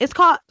name? It's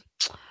called.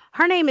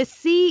 Her name is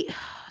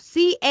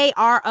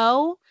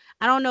Caro.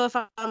 I don't know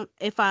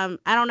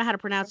I don't know how to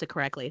pronounce it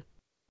correctly.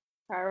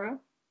 Tyra.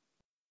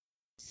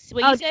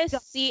 What Oh, you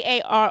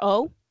said?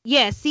 Caro.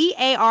 Yeah,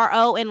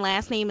 Caro, and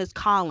last name is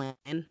Colin,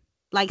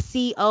 like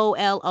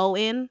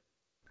Colon.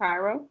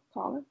 Cairo.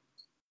 Colin.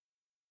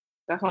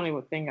 That's only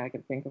one thing I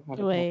can think of. How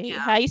to Wait, Yeah.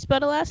 how you spell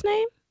the last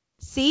name?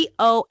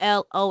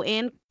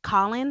 Colon,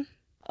 Colin.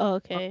 Oh,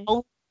 okay.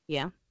 Oh,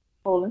 yeah.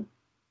 Colin.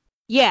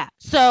 Yeah,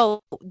 so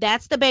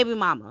that's the baby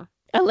mama.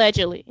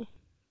 Allegedly.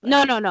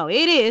 No.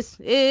 It is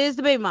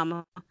the baby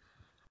mama.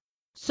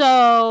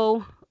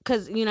 So,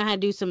 because I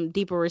had to do some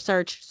deeper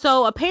research.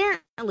 So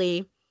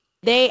apparently,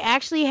 they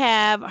actually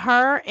have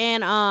her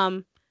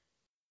and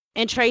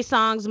Trey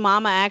Songz's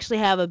mama actually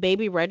have a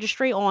baby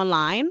registry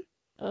online.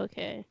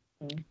 Okay.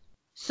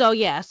 So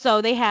yeah,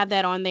 so they have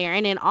that on there,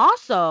 and then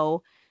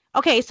also,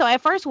 okay, so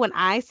at first when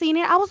I seen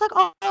it, I was like,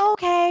 oh,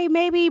 okay,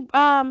 maybe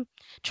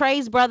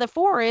Trey's brother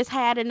Forrest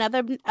had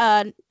another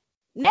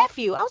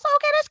nephew. I was like,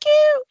 okay, that's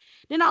cute.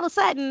 Then all of a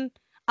sudden,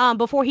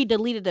 before he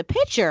deleted the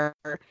picture,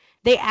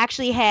 they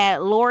actually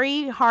had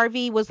Lori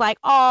Harvey was like,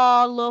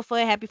 oh,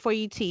 Littlefoot, happy for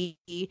you, T.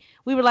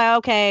 We were like,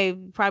 okay,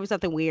 probably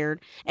something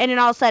weird. And then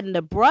all of a sudden,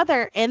 the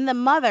brother and the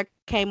mother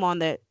came on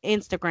the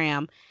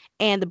Instagram,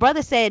 and the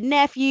brother said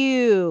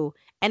nephew,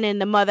 and then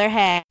the mother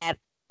had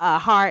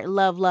heart,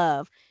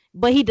 love,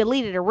 but he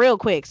deleted it real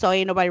quick, so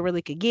ain't nobody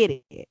really could get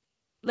it.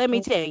 Let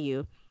me tell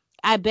you,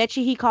 I bet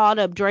you he called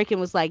up Drake and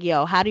was like,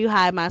 yo, how do you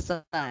hide my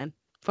son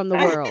from the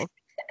world?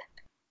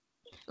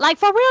 Like,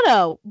 for real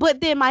though.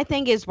 But then my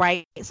thing is,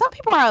 right, some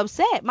people are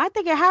upset. My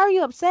thing is, how are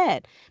you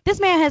upset? This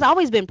man has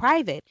always been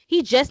private.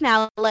 He's just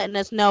now letting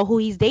us know who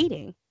he's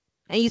dating.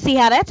 And you see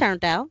how that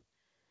turned out.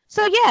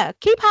 So yeah,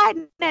 keep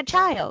hiding that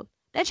child.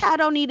 That child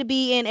don't need to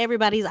be in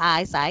everybody's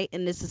eyesight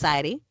in this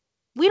society.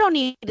 We don't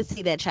need to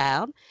see that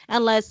child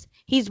unless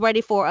he's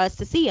ready for us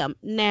to see him.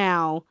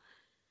 Now,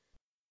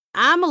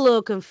 I'm a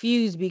little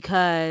confused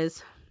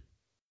because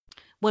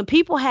when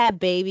people have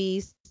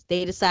babies,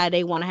 they decide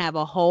they want to have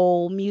a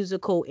whole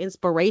musical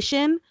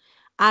inspiration.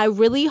 I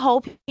really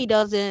hope he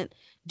doesn't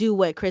do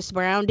what Chris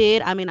Brown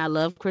did. I mean, I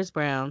love Chris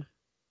Brown.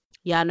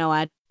 Y'all know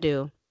I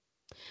do.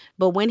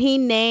 But when he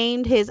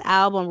named his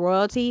album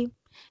Royalty,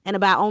 and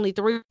about only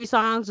 3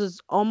 songs was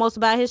almost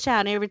about his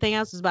child and everything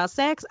else was about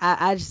sex,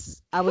 I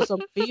was so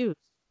confused.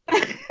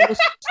 I was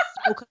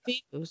so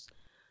confused.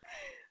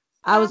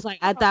 I was like,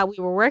 I thought we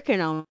were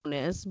working on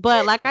this.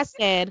 But like I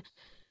said,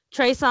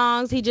 Trey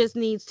Songz, he just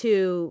needs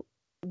to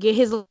get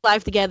his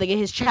life together, get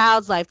his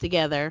child's life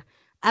together.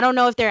 I don't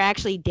know if they're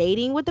actually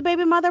dating with the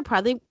baby mother.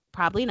 Probably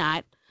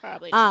not.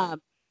 Probably. Not.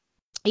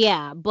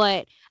 Yeah,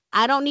 but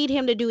I don't need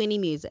him to do any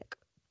music.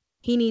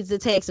 He needs to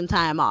take some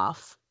time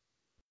off.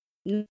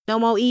 No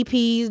more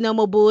EPs, no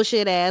more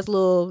bullshit ass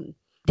little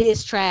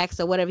diss tracks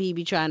or whatever he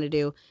be trying to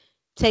do.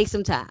 Take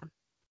some time.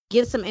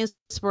 Get some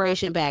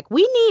inspiration back.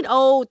 We need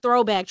old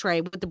throwback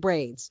Trey with the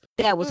braids.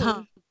 That was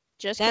humble.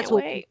 Just That's can't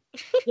what wait.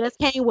 Just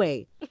can't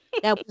wait.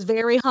 That was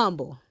very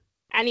humble.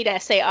 I need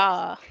that say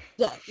ah.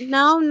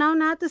 No,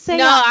 not to say.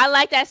 No, I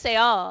like that say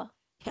ah.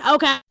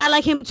 Okay, I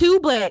like him too,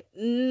 but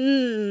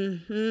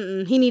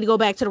he need to go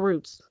back to the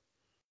roots.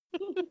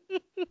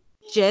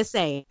 Just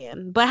saying.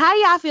 But how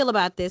y'all feel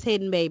about this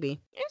hidden baby?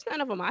 It's none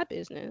of my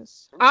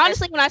business.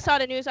 Honestly, when I saw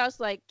the news, I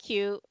was like,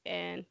 cute,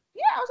 and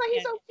Yeah, I was like,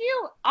 he's so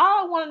cute.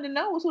 All I wanted to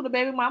know was who the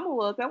baby mama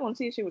was. I want to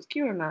see if she was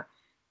cute or not.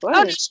 But,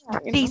 Oh, she's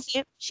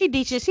decent. She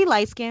decent. She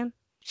light skinned.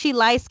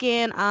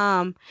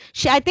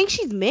 I think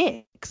she's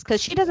mixed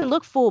because she doesn't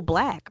look full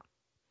black.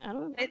 I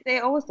don't know. They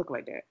always look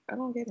like that. I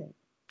don't get it.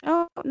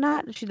 Oh,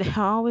 not she. They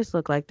always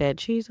look like that.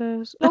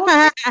 Jesus. Don't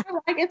like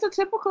it's a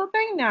typical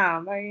thing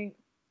now. Like,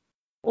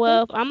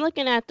 Well, if I'm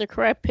looking at the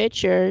correct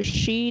picture,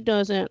 she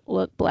doesn't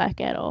look black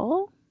at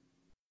all.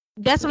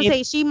 That's what I'm Maybe,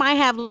 saying. She might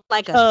have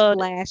like a uh,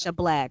 splash of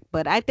black,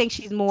 but I think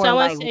she's more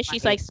someone like says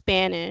she's white. like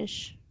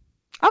Spanish.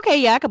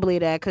 Okay, yeah, I could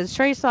believe that because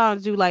Trey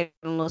Songz do like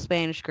them little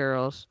Spanish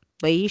girls,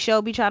 but he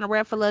sure be trying to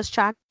rap for us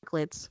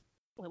chocolates.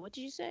 Wait, what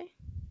did you say?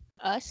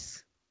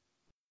 Us?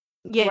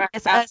 Yeah, right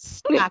it's out.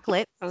 us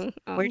chocolates. Um,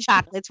 We're um.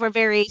 chocolates. We're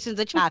variations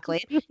of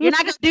chocolate. You're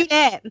not gonna do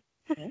that.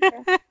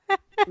 Okay.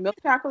 Milk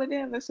chocolate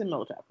then? Listen,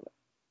 milk chocolate.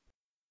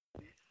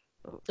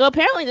 Well,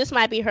 apparently this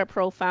might be her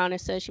profile, and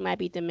it says she might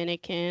be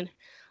Dominican.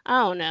 I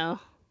don't know.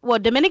 Well,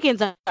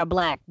 Dominicans are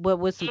black, but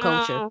with some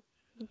culture. No,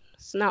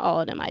 it's not all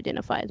of them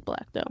identify as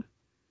black though.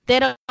 They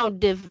don't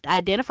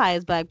identify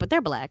as black, but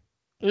they're black.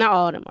 Not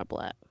all of them are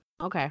black.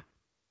 Okay.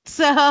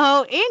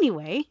 So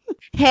anyway,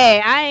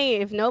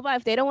 Hey, if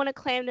they don't want to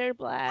claim they're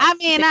black, I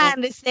mean, I then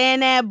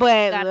understand that,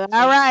 but gotta all be.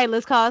 right,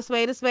 let's call a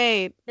spade a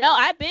spade. No,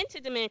 I've been to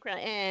Dominican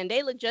and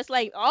they look just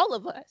like all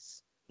of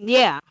us.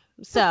 Yeah.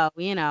 So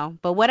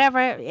but whatever.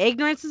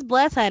 Ignorance is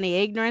blessed, honey.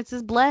 Ignorance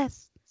is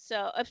blessed.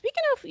 So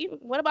speaking of,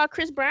 what about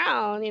Chris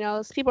Brown?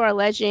 People are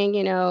alleging,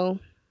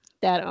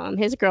 that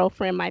his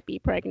girlfriend might be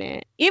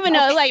pregnant, even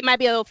though it might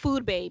be a little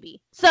food baby.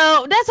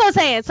 So that's what I'm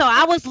saying. So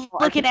I was I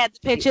looking can- at the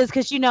pictures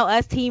because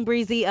us Team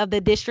Breezy of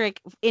the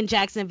district in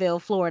Jacksonville,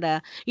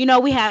 Florida.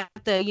 We have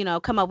to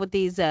come up with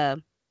these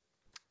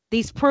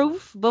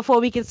proof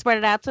before we can spread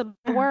it out to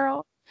the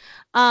world.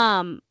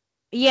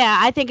 Yeah,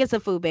 I think it's a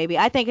food baby.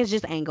 I think it's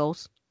just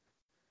angles.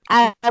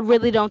 I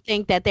really don't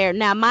think that they're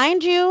now,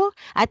 mind you.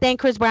 I think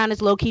Chris Brown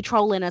is low key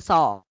trolling us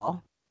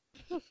all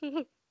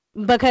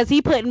because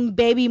he putting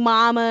baby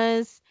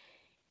mamas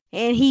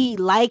and he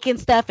liking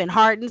stuff and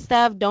hearting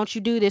stuff. Don't you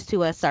do this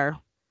to us, sir.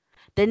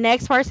 The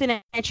next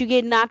person that you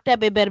get knocked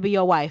up, it better be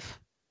your wife.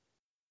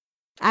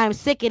 I'm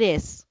sick of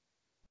this.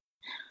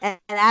 And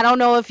I don't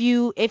know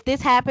if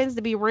this happens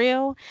to be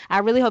real, I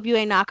really hope you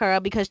ain't knock her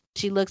up because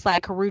she looks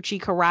like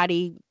Karuchi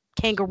Karate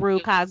Kangaroo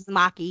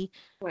Kazumaki.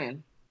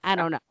 Twin. I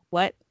don't know.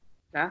 What?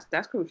 That's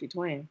Crucci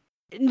twin.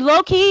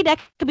 Low key, that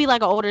could be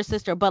like an older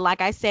sister, but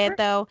like I said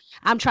though,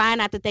 I'm trying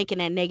not to think in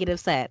that negative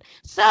side.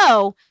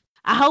 So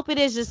I hope it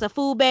is just a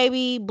food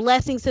baby.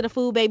 Blessings to the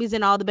food babies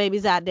and all the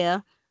babies out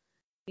there.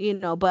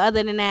 But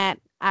other than that,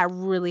 I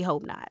really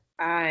hope not.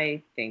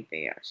 I think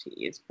she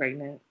is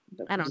pregnant.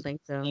 I don't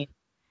think so.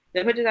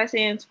 The pictures I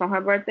seen from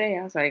her birthday,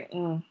 I was like,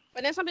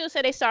 But then some people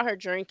say they saw her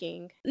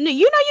drinking. No,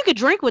 you could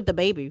drink with the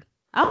baby.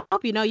 I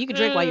hope you could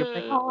drink while you're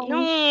pregnant.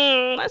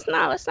 No, let's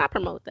not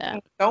promote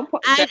that. don't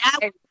put. I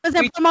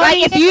wasn't we-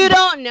 promoting If it. you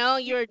don't know,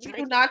 you're We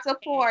drinking. do not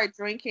support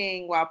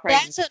drinking while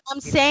pregnant. That's what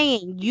I'm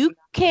saying. You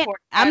can't.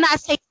 support I'm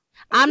that.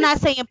 not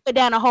saying put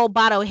down a whole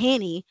bottle of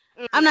Henny.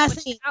 I'm not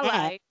saying I that.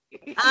 like.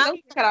 I'm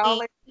Cut out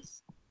all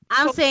this.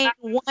 I'm saying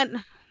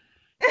one.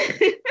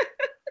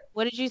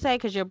 What did you say?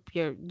 Because you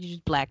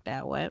just blacked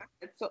out. What?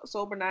 It's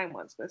sober 9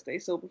 months. Let's stay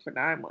sober for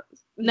 9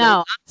 months. No,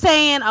 I'm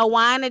saying a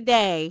wine a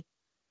day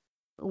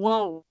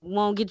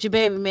won't get your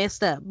baby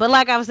messed up. But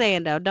like I was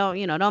saying though,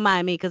 don't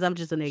mind me because I'm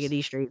just a nigga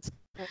these streets.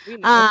 We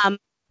know.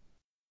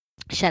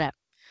 Shut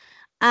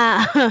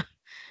up.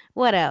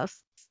 What else?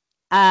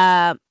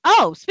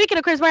 Speaking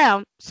of Chris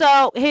Brown,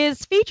 so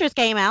his features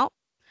came out.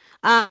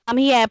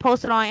 He had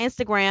posted on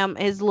Instagram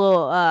his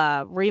little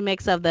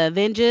remix of the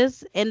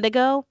Avengers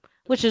Indigo,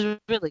 which is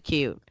really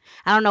cute.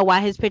 I don't know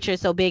why his picture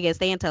is so big as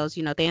Thantos.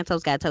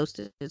 Thantos got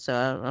toasted,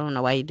 so I don't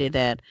know why he did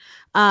that.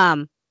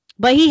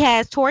 But he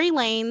has Tory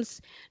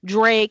Lanez,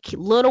 Drake,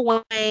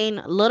 Lil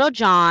Wayne, Lil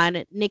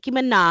Jon, Nicki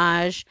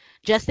Minaj,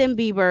 Justin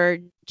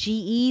Bieber,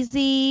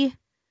 G-Eazy.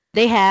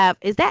 They have,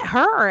 is that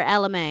her or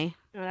LMA?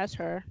 No, that's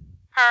her.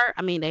 Her.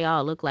 I mean, they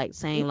all look like the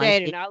same. They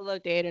Like do not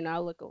look. They do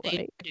not look they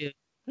alike. do.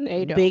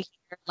 They don't. Big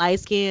hair, light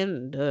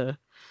skin. Duh.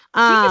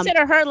 You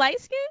consider her light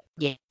skin?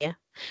 Yeah.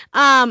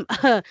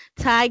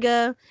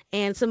 Tyga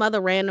and some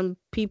other random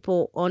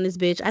people on this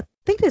bitch. I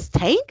think this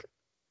Tank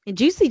and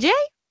Juicy J.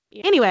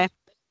 Yeah. Anyway,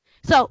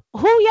 so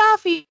who y'all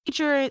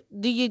feature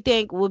do you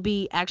think would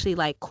be actually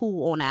like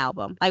cool on the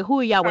album? Like who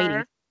are y'all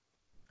waiting?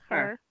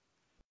 Her.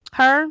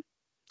 Her?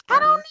 I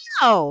don't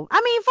know.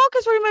 I mean,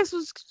 Focus Remix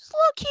was just a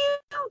little cute.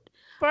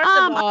 First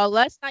of all,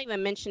 let's not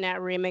even mention that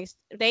remix.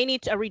 They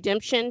need a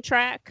redemption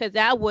track because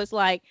that was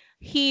like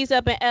he's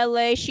up in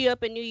LA, she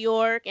up in New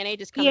York, and they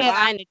just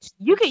combined it.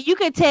 You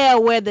could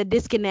tell where the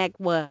disconnect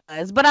was,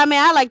 but I mean,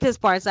 I like this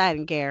part, so I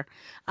didn't care.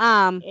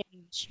 I'm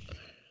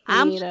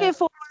looking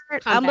for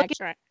it. I'm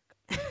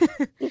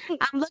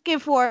looking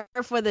for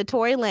the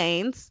Tory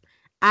Lanez.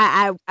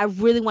 I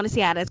really want to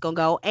see how that's gonna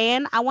go,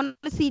 and I want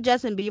to see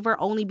Justin Bieber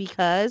only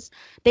because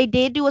they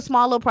did do a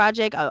small little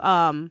project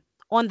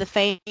on the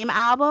Fame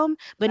album,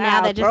 but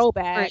now that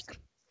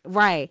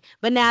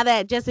but now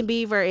that Justin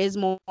Bieber is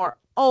more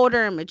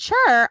older and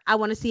mature, I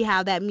want to see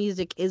how that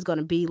music is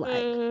gonna be like.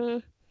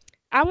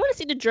 I want to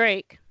see the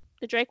Drake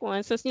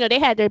one, since they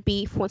had their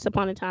beef once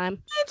upon a time.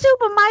 Me too,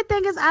 but my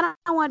thing is I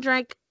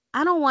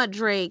don't want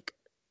Drake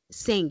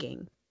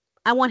singing.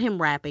 I want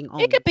him rapping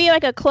only. It could be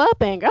like a club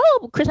banger.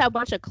 Oh, Chris had a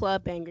bunch of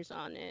club bangers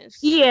on this.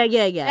 Yeah.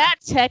 That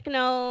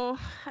techno.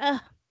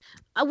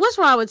 What's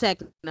wrong with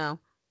techno?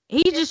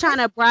 He's just trying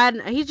to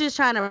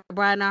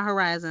broaden our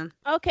horizon.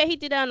 Okay, he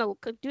did that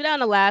on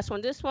the last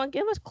one. This one,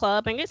 give us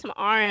club and get some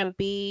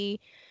R&B.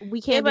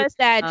 We can't give us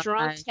that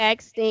drunk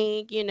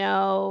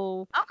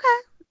texting.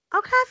 Okay,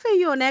 I feel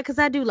you on that because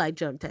I do like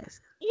drunk texting.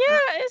 Yeah,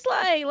 it's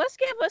like let's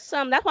give us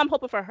some. That's why I'm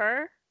hoping for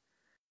her.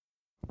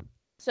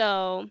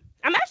 So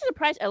I'm actually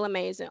surprised Ella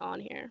Mai isn't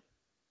on here.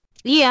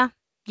 Yeah.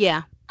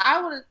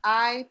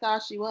 I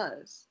thought she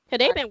was. Cause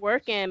they've been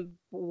working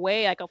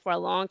way for a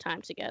long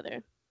time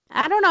together.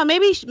 I don't know.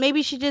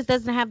 Maybe she just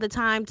doesn't have the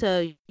time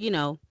to,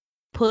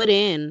 put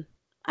in.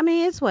 I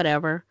mean, it's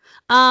whatever.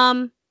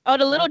 Oh,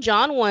 the Little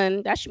John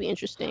one, that should be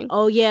interesting.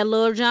 Oh yeah,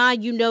 Little John.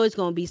 It's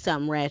gonna be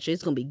something ratchet.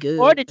 It's gonna be good.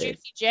 Or the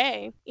Juicy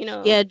J.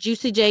 Yeah,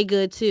 Juicy J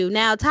good too.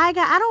 Now Tyga,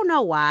 I don't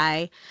know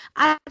why.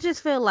 I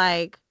just feel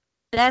like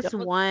that's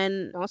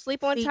one. Don't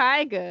sleep on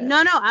Tyga.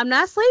 No, I'm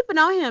not sleeping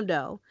on him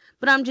though.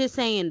 But I'm just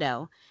saying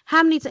though,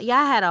 how many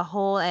y'all had a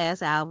whole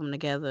ass album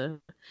together?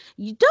 Don't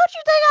you think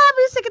I'll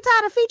be sick and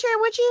tired of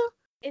featuring with you?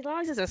 As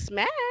long as it's a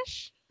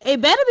smash. It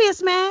better be a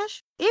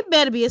smash.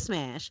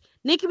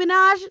 Nicki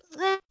Minaj,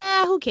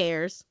 who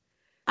cares?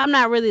 I'm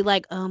not really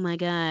like, oh my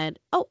god.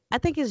 Oh, I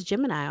think it's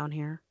Gemini on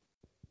here.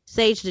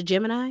 Sage the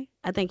Gemini.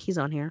 I think he's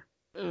on here.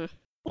 Cute.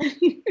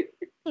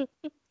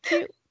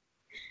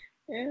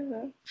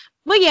 Yeah.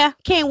 But yeah,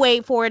 can't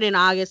wait for it in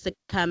August to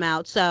come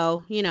out.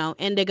 So,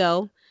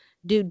 Indigo,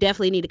 do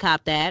definitely need to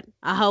cop that.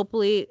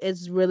 Hopefully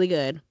it's really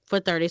good for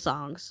 30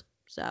 songs.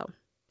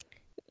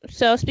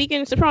 So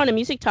speaking on the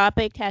music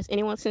topic, has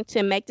anyone seen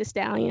to Meg Thee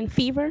Stallion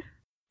Fever?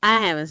 I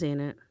haven't seen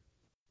it.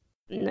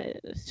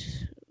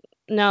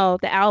 No,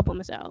 the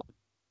album is out.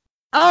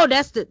 Oh,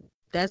 that's the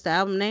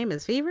album name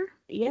is Fever?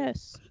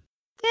 Yes.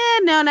 Yeah,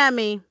 no, not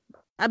me.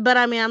 But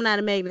I mean, I'm not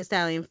a Meg Thee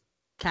Stallion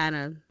kind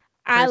of.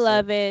 I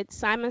love it.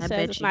 Simon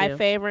Says it's my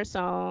favorite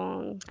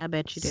song. I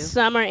bet you do.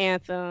 Summer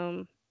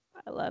anthem.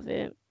 I love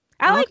it.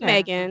 I like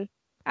Megan.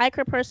 I like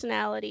her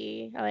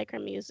personality. I like her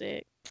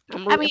music.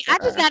 I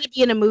just got to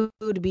be in the mood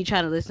to be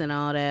trying to listen to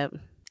all that.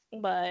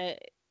 But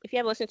if you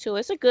haven't listened to it,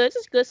 it's a good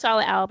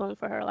solid album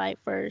for her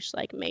first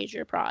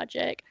major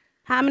project.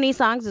 How many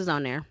songs is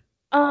on there?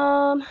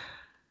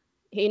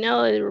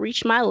 It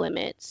reached my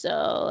limit,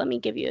 so let me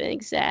give you an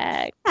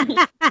exact.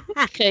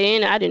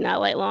 Okay, I do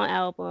not like long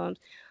albums.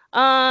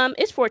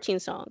 It's 14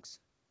 songs.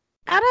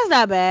 Oh, that's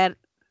not bad.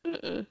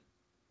 Mm-mm.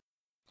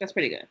 That's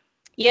pretty good.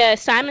 Yeah,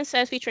 Simon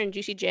Says featuring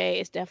Juicy J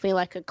is definitely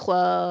like a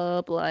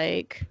club,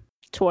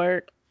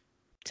 twerk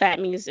type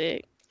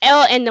music.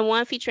 Oh, and the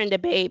one featuring the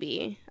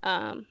baby,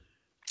 that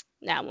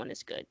one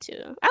is good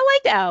too. I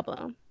like the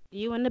album.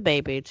 You and the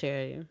baby,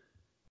 Terry.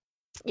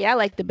 Yeah, I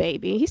like the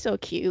baby. He's so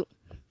cute.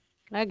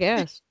 I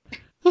guess.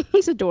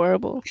 He's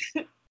adorable.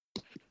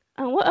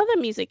 What other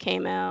music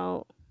came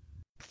out?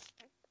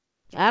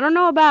 I don't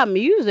know about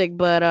music,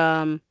 but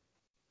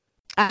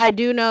I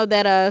do know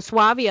that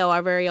Suavio,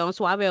 our very own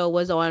Suavio,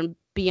 was on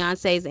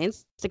Beyonce's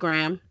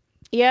Instagram.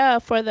 Yeah,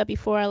 for the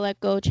Before I Let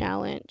Go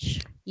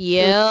challenge.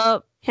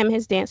 Yep.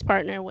 His dance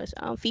partner was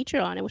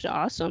featured on it, which was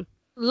awesome.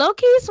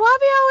 Low-key,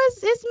 Suavio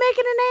is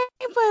making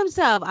a name for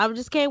himself. I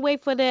just can't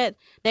wait for that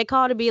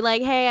call to be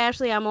like, hey,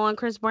 Ashley, I'm on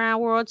Chris Brown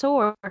World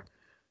Tour.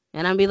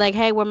 And I'll be like,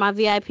 hey, where my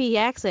VIP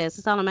access?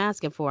 That's all I'm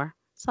asking for.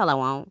 That's all I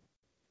want.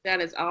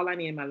 That is all I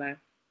need in my life.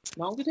 As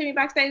long as you take me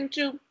backstage with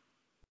you.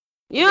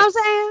 You know what I'm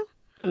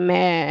saying?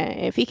 Man,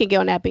 if he can get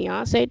on that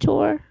Beyonce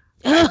tour.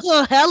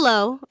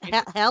 Hello.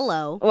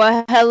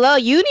 Well, hello.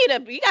 You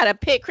gotta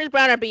pick Chris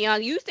Brown or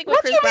Beyonce. You stick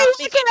with Chris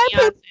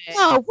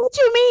Brown. What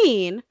you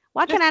mean?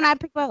 Why can I not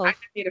pick both? I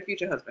need a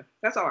future husband.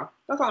 That's all.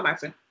 That's all I'm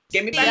asking.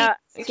 Give me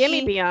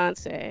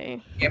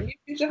Beyonce. Give me a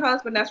future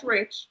husband that's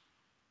rich.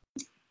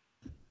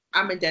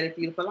 I'm indebted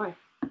for you for life.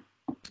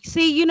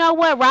 See, you know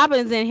what?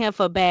 Robin's in here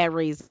for bad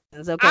reasons.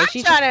 Okay, I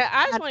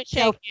just want to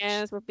shake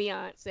hands with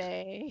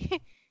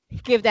Beyonce.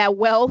 Give that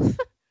wealth.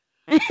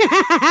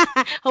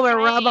 Who will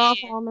rub off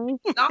on me?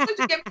 As long as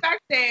you get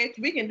backstage,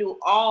 we can do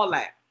all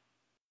that.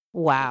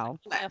 Wow.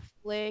 A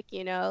flick,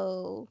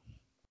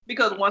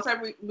 Because once I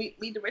meet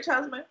the rich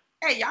husband,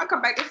 hey, y'all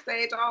come back to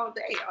stage all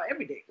day,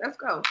 every day. Let's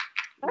go.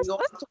 Let's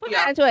put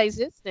that into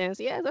existence.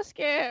 Yeah, let's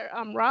get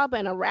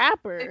Robin a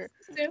rapper.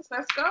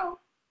 Let's go.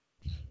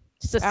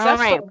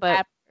 Successful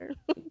rapper.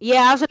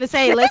 Yeah, I was going to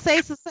say, let's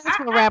say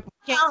successful rapper.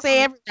 Can't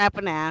say every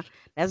rapper now.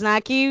 That's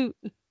not cute.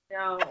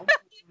 No.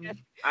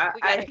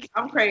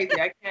 I'm crazy.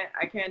 I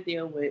can't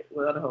deal with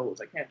other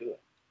hoes. I can't do it.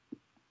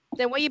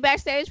 Then what are you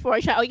backstage for?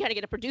 You got to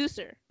get a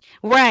producer.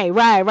 Right.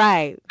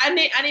 I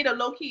need a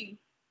low key.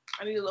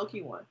 I need a low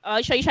key one.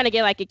 Oh, so you're trying to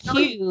get like a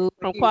Q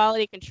from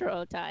Quality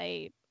Control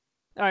type,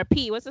 or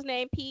P? What's his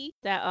name? P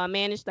that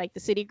managed like the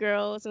City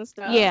Girls and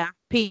stuff. Yeah,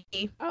 P.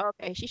 Oh,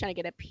 okay, she's trying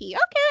to get a P.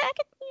 Okay, I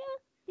can.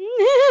 Yeah.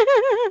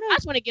 I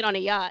just want to get on a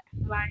yacht.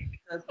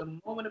 Because the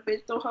moment a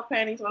bitch throw her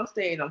panties on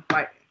stage, I'm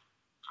fighting.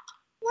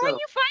 Why are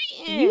you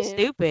fighting? You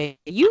stupid.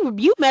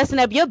 You messing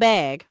up your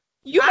bag.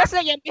 You messing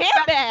up your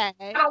bag.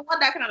 I don't want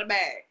that kind of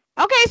bag.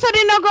 Okay, so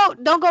then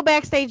don't go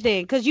backstage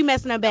then, cause you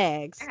messing up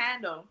bags.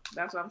 Handle.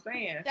 That's what I'm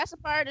saying. That's a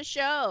part of the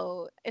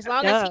show. As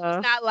long as he's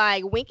Duh. not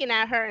like winking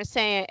at her and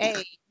saying,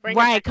 "Hey, bring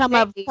her Right, come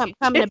backstage."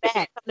 in the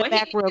back, What he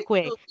real needs to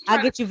quick. do, he I'll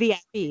trying get to you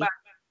VIP.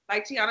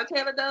 like Tiana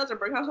Taylor does, or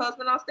bring her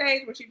husband on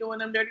stage when she doing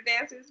them dirty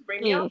dances.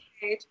 Bring me on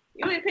stage.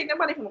 You don't even pick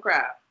nobody from the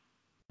crowd.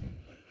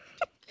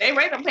 They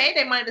rate them, pay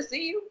their money to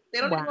see you. They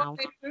don't even Wow.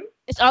 want to see you.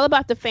 It's all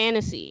about the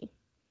fantasy.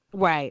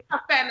 Right.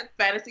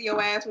 Fantasy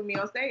your ass with me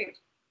on stage.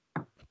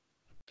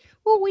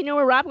 Well, we know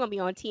where Rob gonna be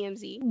on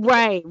TMZ.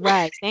 Right.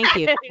 Thank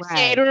you. Shade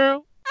Right.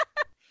 room.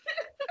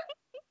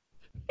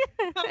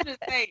 I'm just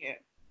saying.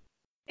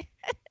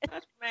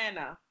 That's man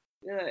now.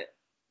 Good.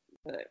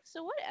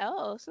 So what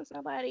else? Since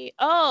nobody.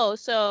 Oh,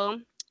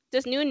 so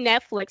this new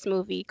Netflix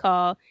movie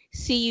called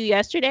 "See You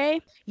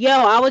Yesterday." Yo,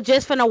 I was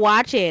just finna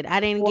watch it.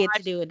 I didn't get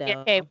to do it though.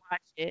 Okay,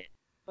 watch it.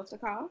 What's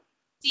it called?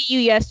 See You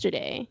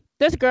Yesterday.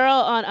 This girl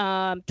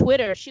on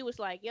Twitter, she was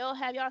like, "Yo,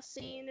 have y'all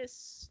seen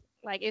this?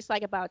 Like, it's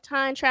like about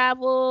time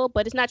travel,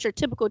 but it's not your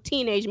typical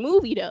teenage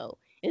movie though.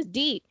 It's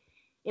deep."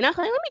 And I was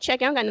like, "Let me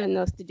check. I don't got nothing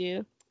else to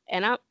do."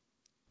 And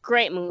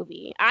great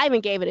movie. I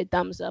even gave it a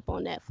thumbs up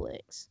on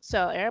Netflix.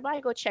 So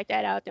everybody go check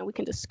that out. Then we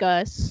can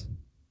discuss.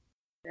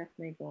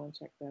 Definitely go and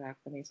check that out.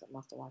 I need something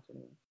else to watch it.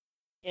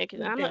 Yeah, because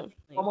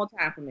One more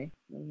time for me.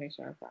 Let me make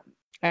sure I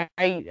find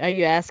it. Are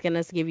you asking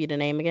us to give you the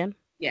name again?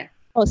 Yeah.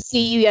 Oh,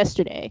 See You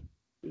Yesterday.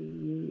 See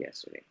You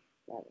Yesterday.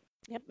 Got it.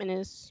 Yep, and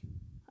it's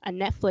a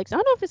Netflix. I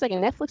don't know if it's like a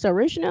Netflix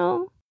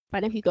original, but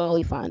I think you can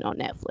only find it on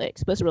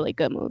Netflix. But it's a really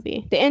good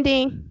movie. The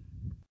ending,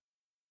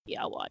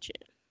 yeah, I'll watch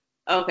it.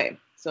 Okay,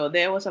 so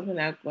there was something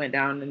that went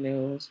down in the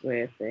news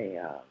with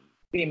a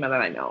female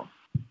that I know.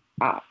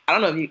 I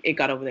don't know if it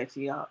got over there to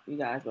you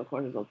guys, but of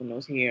course it's local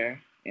news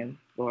here in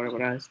Florida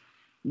with us.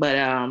 But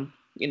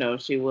you know,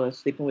 she was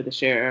sleeping with the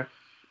sheriff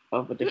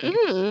of a different.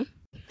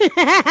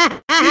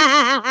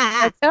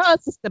 Tell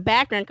us the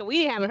background, because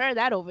we haven't heard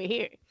that over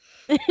here.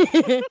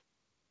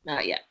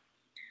 Not yet.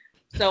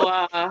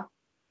 So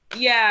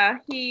yeah,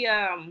 he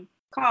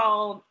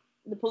called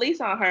the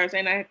police on her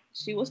saying that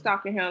she was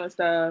stalking him and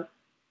stuff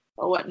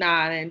or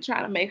whatnot, and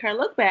trying to make her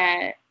look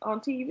bad on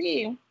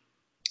TV.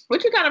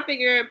 Which you kind of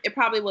figure it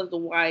probably was the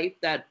wife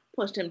that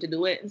pushed him to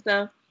do it and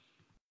stuff.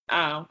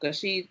 Because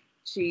she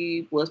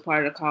was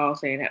part of the call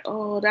saying that,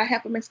 oh, that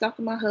happened me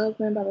stalking my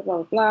husband, blah, blah,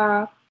 blah,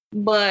 blah.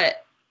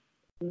 But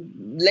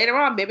later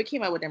on, baby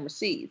came out with them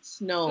receipts.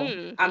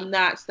 No, I'm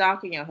not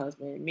stalking your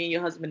husband. Me and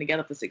your husband been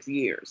together for 6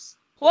 years.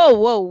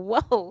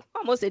 Whoa.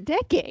 Almost a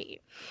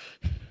decade.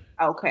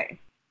 Okay.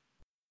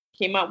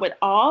 Came up with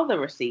all the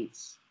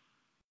receipts.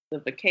 The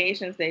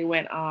vacations they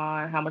went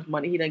on, how much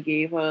money he done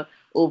gave her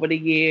over the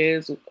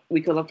years. We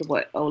could up to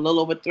what? A little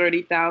over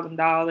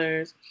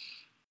 $30,000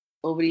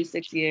 over these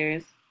 6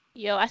 years.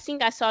 Yo, I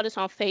think I saw this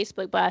on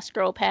Facebook, but I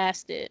scrolled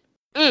past it.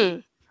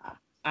 So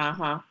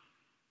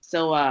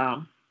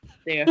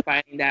they're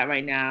fighting that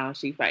right now.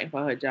 She's fighting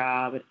for her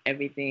job and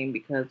everything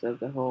because of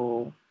the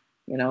whole,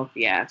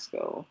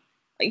 fiasco.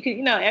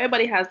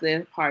 Everybody has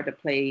their part to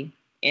play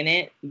in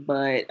it,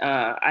 but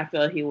I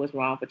feel he was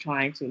wrong for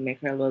trying to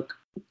make her look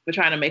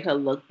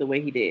the way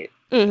he did.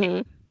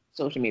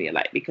 Social media,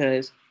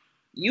 because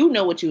you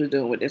know what you was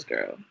doing with this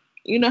girl.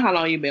 You know how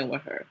long you've been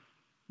with her.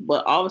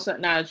 But all of a sudden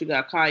now that you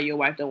got caught, your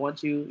wife don't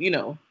want you,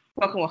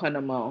 fucking with her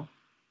no more.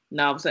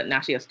 Now all of a sudden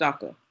now she a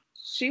stalker.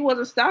 She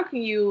wasn't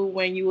stalking you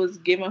when you was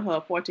giving her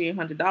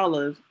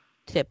 $1,400.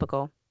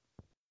 Typical.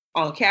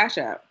 On Cash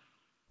App.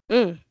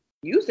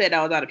 You said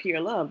that was out of pure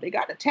love. They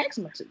got the text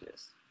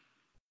messages.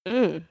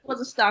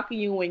 Wasn't stalking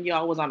you when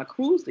y'all was on a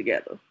cruise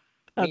together.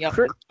 When y'all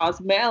was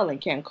Mel in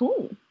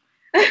Cancun.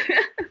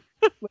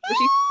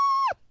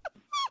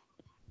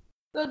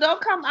 So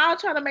don't come out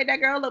trying to make that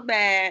girl look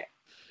bad.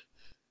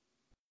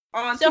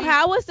 So TV.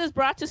 How was this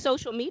brought to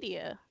social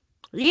media?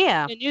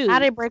 Yeah. How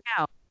did it break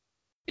out?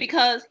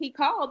 Because he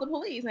called the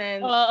police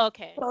and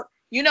okay.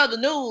 The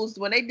news,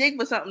 when they dig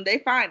for something, they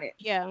find it.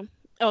 Yeah.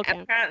 Okay.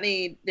 And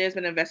apparently there's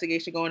been an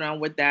investigation going on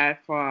with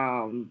that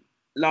from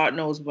Lord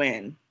knows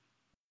when.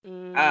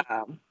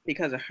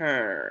 Because of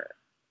her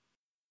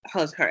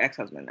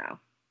ex-husband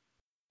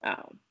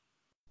now.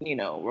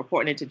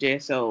 Reporting it to jail,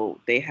 so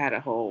they had a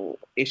whole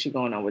issue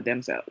going on with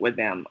them.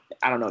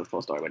 I don't know the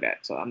full story with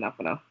that, so I'm not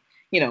gonna,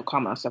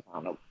 comment on stuff I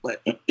don't know.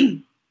 But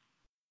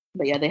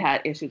but yeah, they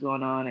had issues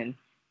going on, and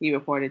he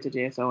reported to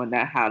JSO, and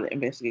that's how the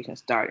investigation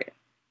started.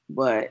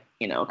 But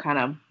kind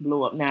of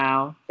blew up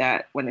now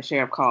that when the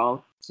sheriff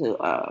called to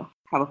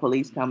have a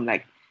police come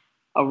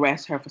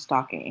arrest her for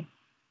stalking.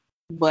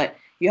 But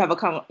you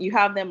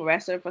have them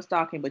arrest her for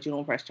stalking, but you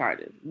don't press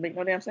charges. Make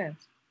no damn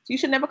sense. So you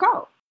should never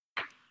call.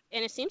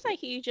 And it seems like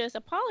he just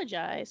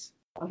apologized.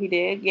 Oh, he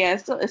did? Yeah,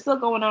 it's still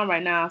going on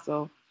right now.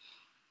 So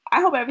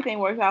I hope everything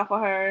works out for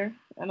her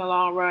in the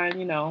long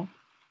run,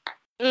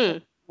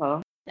 That's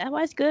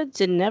why it's good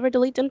to never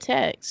delete them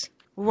texts.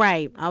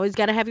 Right. Always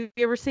got to have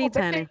your receipts,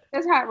 honey.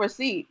 That's her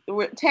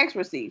text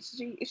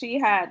receipts. She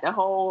had the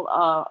whole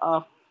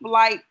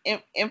flight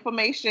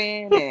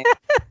information and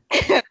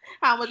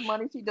how much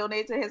money she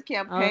donated to his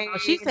campaign.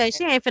 She said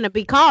she ain't finna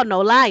be called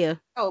no liar.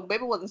 Oh,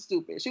 baby wasn't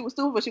stupid. She was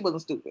stupid, but she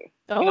wasn't stupid.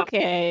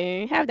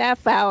 Okay, have that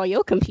file on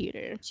your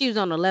computer. She was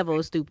on the level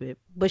of stupid,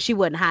 but she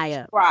wasn't high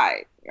up.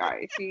 Right.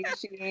 She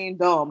ain't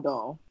dumb.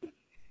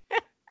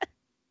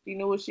 She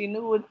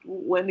knew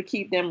when to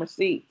keep them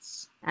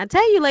receipts. I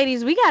tell you,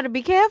 ladies, we got to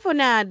be careful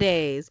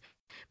nowadays.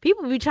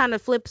 People be trying to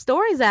flip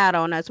stories out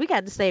on us. We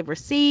got to save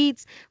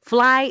receipts,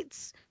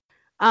 flights,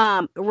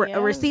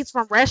 receipts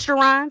from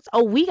restaurants.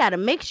 Oh, we got to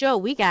make sure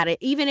we got it,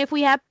 even if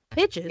we have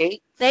pictures.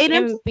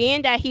 And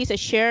being that he's a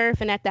sheriff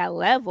and at that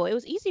level, it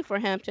was easy for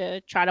him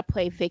to try to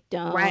play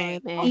victim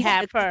and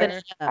have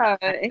her.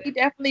 And he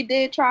definitely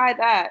did try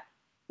that.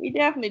 He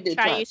definitely did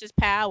try to use his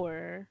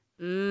power.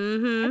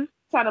 Mm-hmm.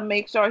 Trying to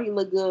make sure he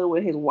looked good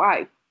with his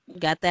wife.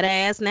 Got that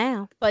ass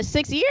now. But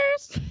 6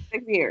 years?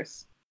 6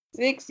 years.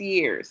 6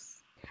 years.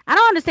 I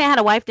don't understand how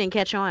the wife didn't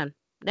catch on.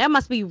 That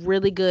must be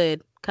really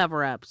good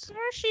cover-ups. Or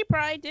she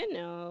probably didn't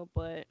know,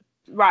 but...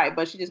 Right,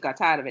 but she just got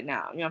tired of it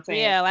now. You know what I'm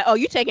saying? Yeah, like, oh,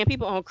 you taking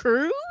people on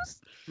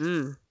cruise?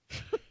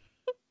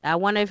 I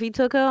wonder if he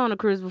took her on a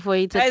cruise before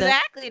he took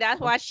Exactly.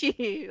 That's why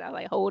I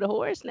like, hold a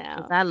horse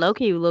now. I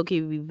low-key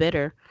be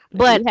bitter.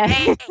 But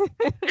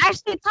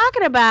actually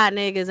talking about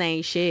niggas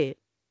ain't shit.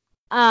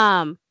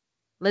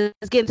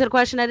 Let's get into the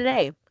question of the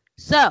day.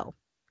 So,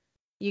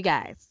 you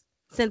guys,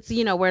 since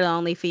we're the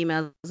only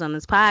females on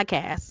this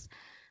podcast,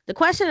 the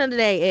question of the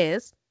day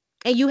is,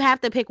 and you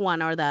have to pick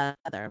one or the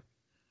other.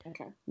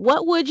 Okay.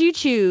 What would you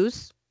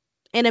choose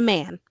in a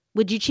man?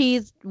 Would you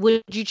choose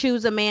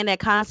a man that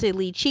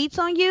constantly cheats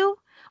on you,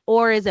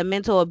 or is a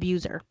mental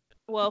abuser?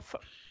 Well,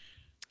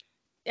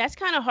 that's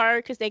kind of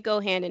hard because they go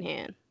hand in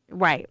hand.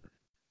 Right.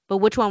 But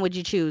which one would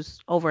you choose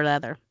over the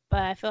other?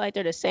 But I feel like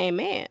they're the same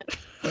man.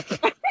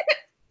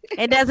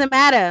 It doesn't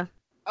matter.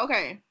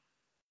 Okay.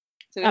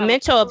 So a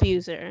mental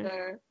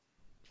abuser.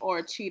 Or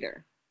a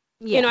cheater.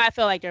 Yeah. I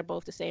feel like they're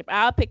both the same.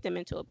 I'll pick the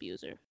mental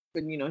abuser.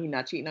 But he's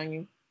not cheating on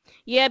you?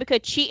 Yeah, because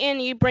cheating,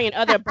 you bringing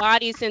other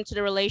bodies into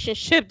the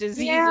relationship,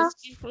 diseases,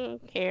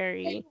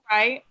 carry.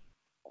 Right.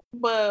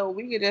 But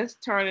we could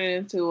just turn it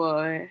into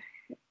a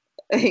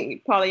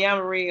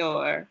polyamory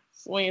or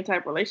swinging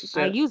type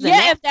relationship.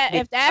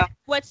 If that's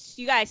what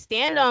you guys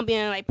stand on,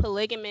 being like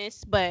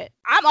polygamous, but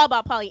I'm all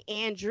about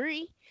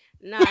polyandry,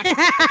 not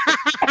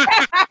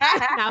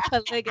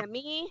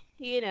polygamy,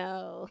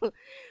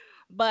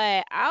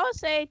 But I would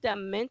say the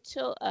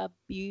mental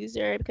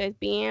abuser, because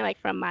being like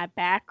from my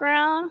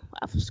background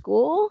of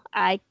school,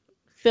 I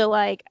feel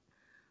like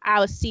I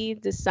would see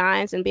the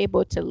signs and be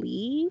able to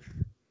leave.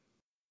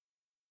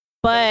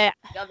 But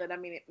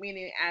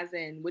meaning as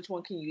in which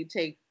one can you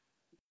take,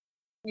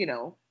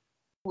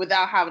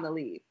 without having to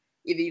leave?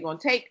 Either you're gonna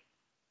take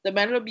the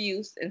mental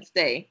abuse and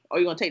stay, or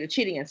you're gonna take the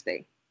cheating and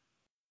stay.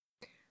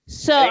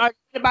 So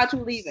about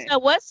you leaving. So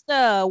what's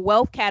the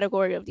wealth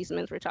category of these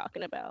men we're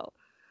talking about?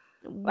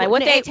 Like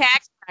what they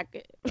tax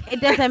bracket?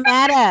 It doesn't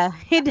matter.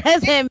 It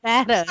doesn't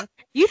matter.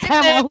 We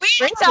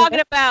talking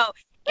about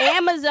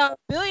Amazon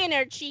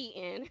billionaire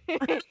cheating.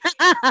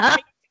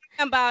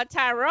 About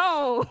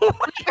Tyrone.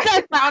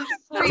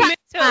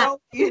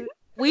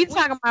 We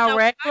talking about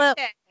regular.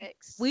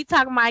 We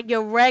talking about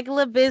your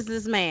regular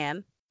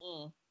businessman.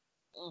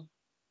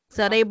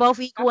 So they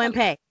both equal in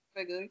pay.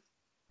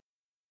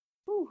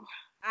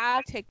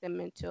 I'll take the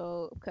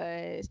mental,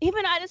 because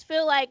even I just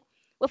feel like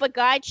with a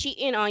guy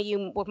cheating on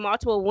you with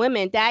multiple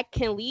women, that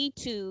can lead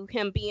to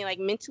him being like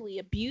mentally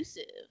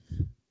abusive.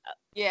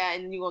 Yeah,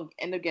 and you're gonna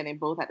end up getting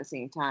both at the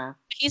same time.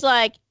 He's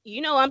like,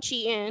 I'm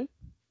cheating.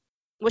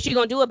 What you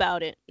gonna do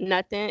about it?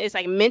 Nothing. It's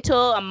like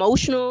mental,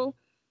 emotional.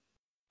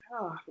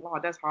 Oh,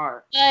 Lord, that's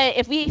hard. But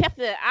if we have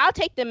to, I'll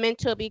take the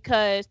mental,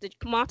 because the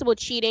multiple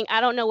cheating,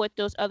 I don't know what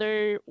those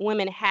other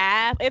women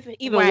have. If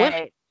even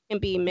women can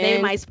be men.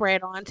 They might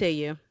spread on to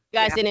you. You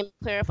guys didn't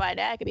clarify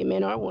that. It could be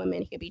men or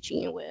women he could be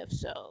cheating with.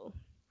 So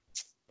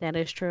that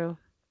is true.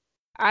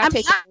 I'm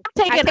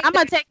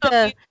gonna take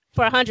the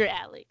for 100,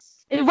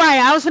 Alex. Right.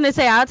 I was gonna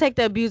say I'll take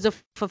the abuser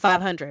for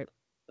 500.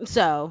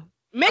 So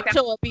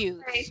mental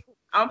abuse.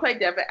 I'm gonna play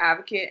devil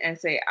advocate and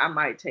say I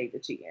might take the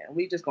cheating.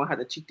 We just gonna have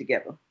to cheat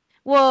together.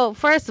 Well,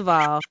 first of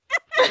all,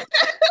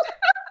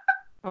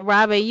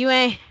 Robin, you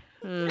ain't.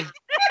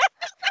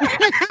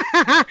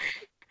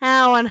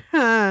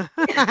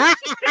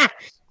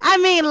 I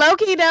mean,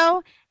 low-key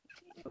though,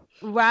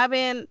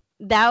 Robin,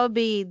 that would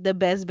be the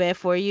best bet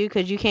for you,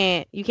 because you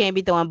can't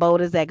be throwing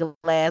boulders at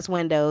glass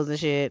windows and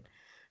shit.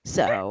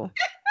 So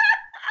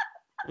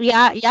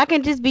y'all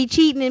can just be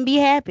cheating and be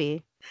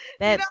happy.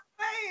 That's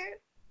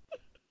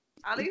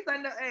at least I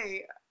know.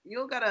 Hey, you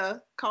don't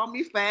gotta call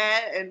me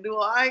fat and do.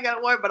 I ain't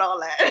gotta worry about all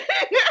that.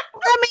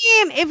 I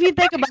mean, if you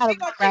think about it,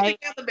 right?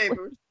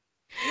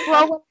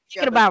 Well,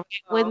 thinking about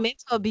with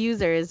mental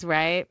abusers,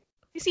 right?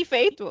 Is he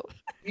faithful?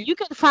 You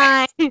can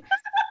find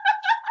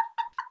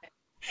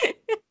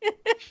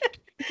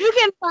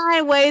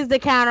ways to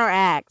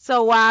counteract.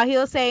 So while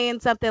he'll saying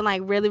something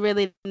like really,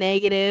 really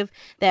negative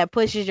that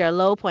pushes your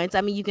low points,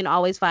 I mean, you can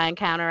always find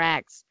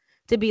counteracts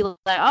to be like,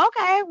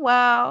 okay,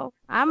 well,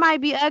 I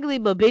might be ugly,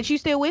 but bitch, you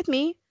still with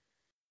me.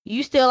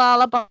 You still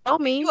all up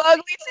on me. You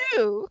ugly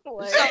too.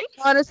 So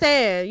you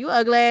understand? You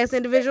ugly ass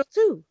individual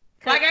too.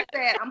 Like I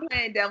said, I'm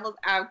playing devil's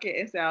advocate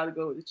and say I'll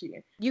go with the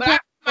cheating. You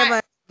But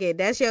can't get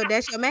that's your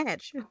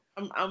match.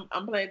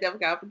 I'm playing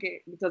devil's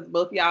advocate because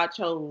both y'all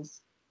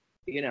chose,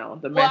 the Well,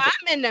 mental.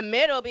 I'm in the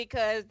middle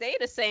because they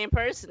the same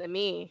person to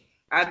me.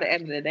 At the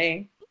end of the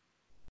day.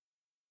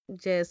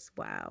 Just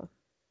wow.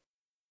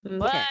 Okay.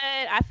 But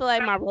I feel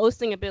like my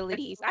roasting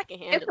abilities, I can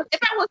handle it.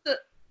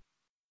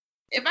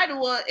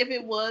 If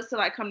it was to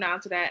like come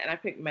down to that and I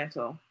picked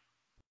mental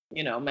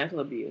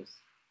abuse,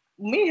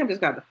 me and him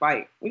just got to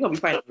fight. We're gonna be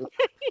fighting.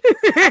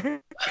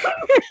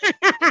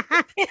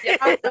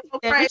 Yeah,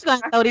 we're just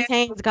gonna throw these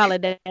hands and call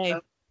it a day.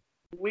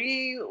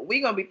 We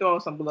gonna be throwing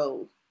some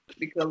blows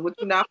because what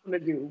you're not gonna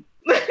do.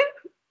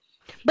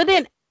 But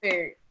then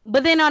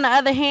on the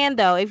other hand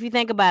though, if you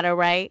think about it,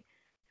 right?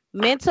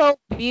 Mental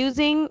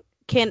abusing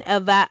can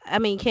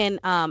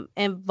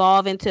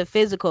evolve into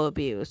physical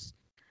abuse.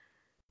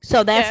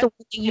 So that's the way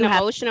you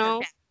have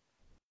emotional.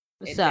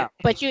 So,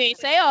 but you ain't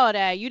say all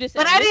that. You just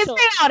said but I didn't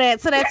say all that,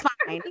 so that's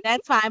fine.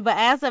 That's fine. But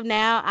as of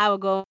now, I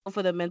would go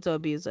for the mental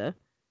abuser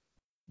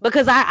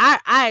because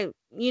I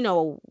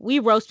we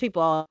roast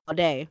people all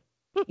day.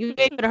 You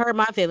ain't gonna hurt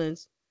my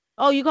feelings.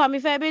 Oh, you call me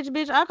fat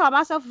bitch? I call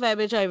myself a fat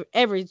bitch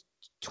every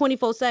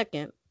 24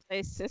 seconds.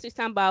 Since it's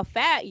talking about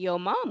fat, your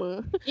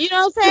mama. You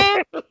know what I'm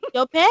saying?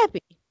 Your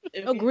pappy.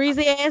 Your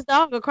greasy ass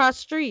dog across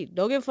the street.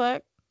 Don't give a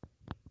fuck.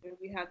 If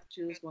we have to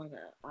choose one,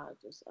 I'll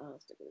just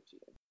stick with you.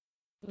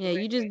 Yeah,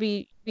 you just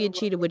be a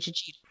cheater with your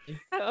cheater.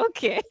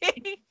 Okay.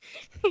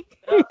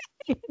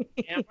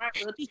 Yeah,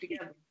 right, we'll be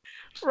together.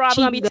 Rob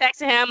gonna be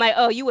texting him like,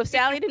 "Oh, you with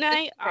Sally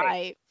tonight? All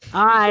right,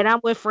 I'm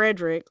with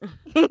Frederick."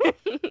 Now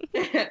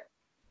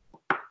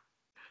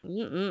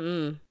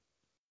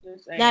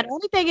the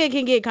only thing it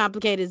can get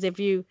complicated is if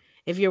you're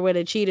with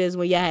a cheater is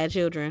when y'all had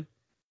children,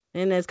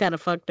 and that's kind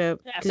of fucked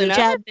up. That's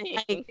another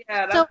thing.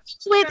 So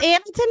with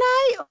Anna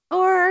tonight,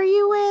 or are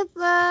you with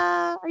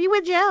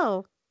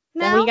Joe?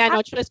 No, we got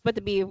no choice but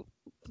to do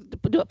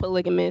a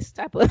polygamous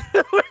type of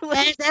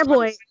that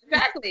boy.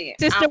 Exactly.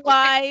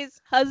 Sister-wise,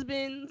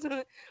 husbands,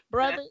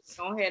 brothers.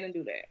 Go ahead and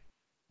do that.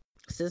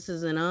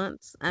 Sisters and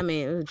aunts. I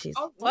mean, oh jeez.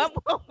 Whoa.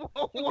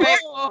 Wait.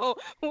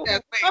 One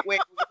left.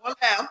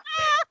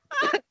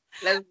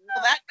 Let's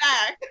roll that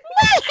back.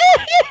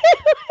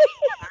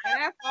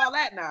 That's all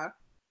that now.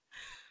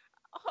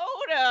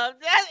 Hold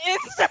up, that is.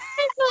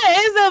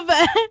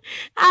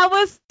 I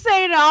was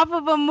saying off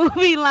of a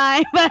movie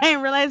line, but I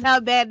didn't realize how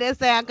bad that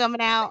sound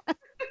coming out.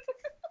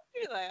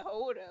 You're like,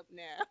 hold up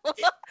now.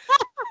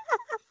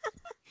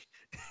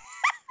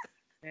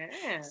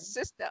 Yeah.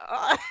 Sister.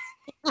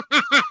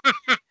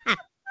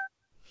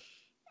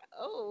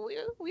 Oh,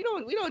 we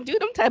don't do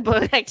them type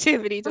of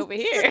activities over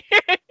here.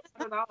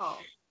 Not at all.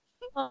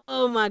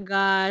 Oh my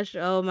gosh.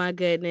 Oh my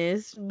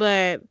goodness.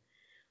 But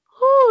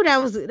whoo,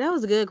 that was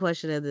a good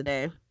question of the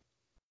day.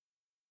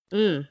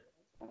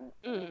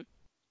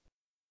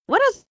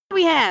 What else do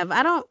we have?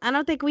 I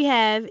don't think we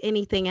have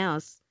anything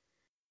else.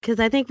 Cause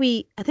I think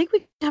we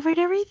covered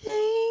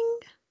everything.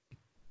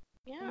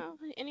 Yeah.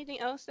 Anything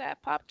else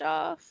that popped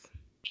off?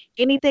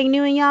 Anything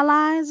new in y'all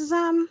lives or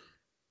something?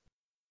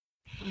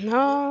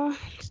 No,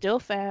 still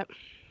fat.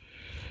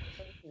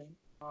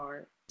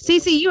 Hard.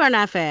 Cece, you are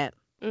not fat.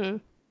 I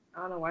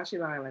don't know why she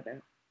lying like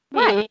that.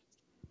 What?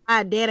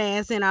 I dead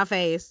ass in our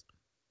face.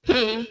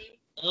 Got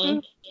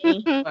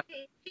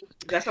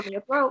something in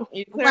your throat.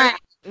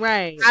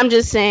 Right. I'm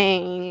just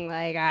saying,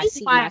 like, I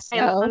see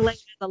myself.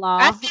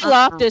 I feel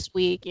off this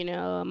week.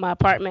 My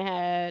apartment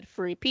had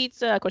free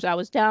pizza. Of course, I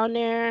was down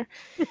there.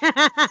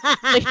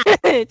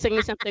 It took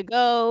me something to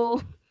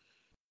go.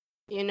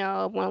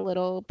 One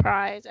little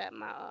prize at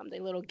my the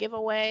little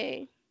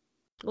giveaway.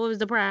 What was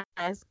the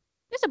prize?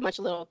 Just a bunch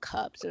of little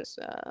cups and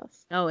stuff.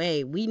 Oh,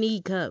 hey, we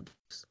need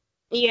cups.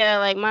 Yeah,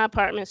 like my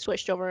apartment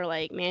switched over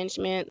like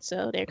management,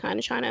 so they're kind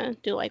of trying to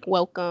do like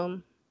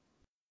welcome,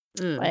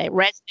 like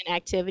resident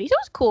activities. It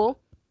was cool.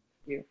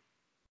 Yeah.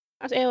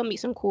 I was able to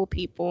meet some cool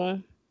people.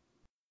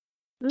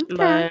 Okay.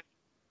 But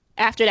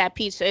after that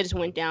pizza, it just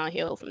went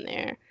downhill from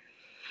there.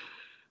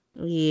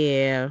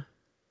 Yeah.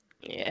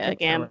 Yeah,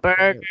 again,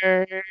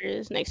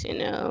 burgers. Next thing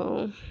you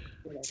know,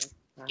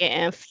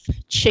 getting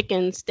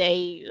chicken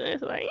steak.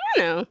 It's like,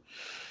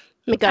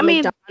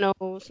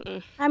 McDonald's.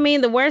 I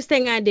mean, the worst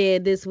thing I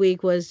did this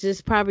week was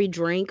just probably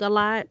drink a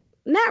lot.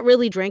 Not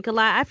really drink a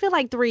lot. I feel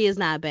like 3 is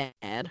not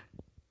bad.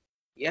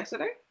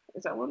 Yesterday?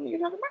 Is that what you're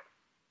talking about?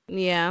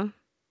 Yeah.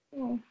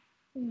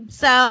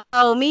 So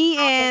me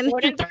and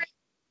more than 3?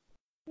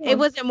 It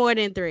wasn't more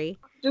than 3.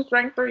 Just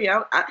drank 3.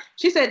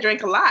 She said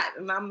drink a lot,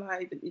 and I'm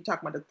like, you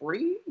talking about the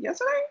 3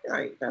 yesterday?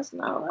 Like, that's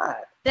not a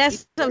lot.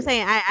 That's what I'm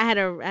saying. I had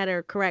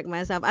to correct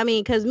myself. I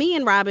mean, because me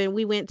and Robin,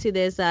 we went to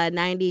this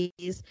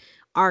 90s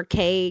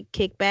arcade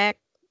kickback.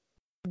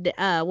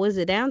 Was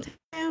it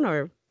downtown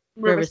or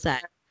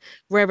Riverside?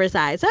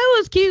 Riverside. So it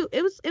was cute.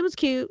 It was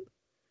cute.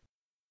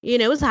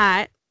 It was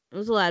hot. It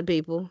was a lot of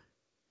people.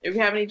 If you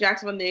have any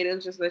Jacksonville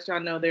natives, just let y'all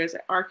know there's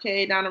an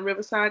arcade down in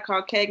Riverside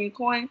called Keg and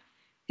Coin.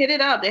 Hit it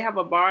up. They have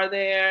a bar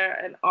there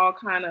and all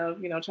kind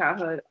of,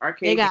 childhood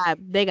arcade.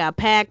 They got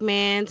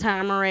Pac-Man,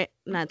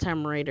 not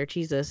Terminator,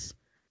 Jesus.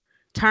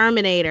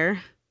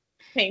 Terminator.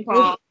 Ping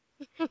pong.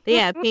 They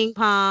have ping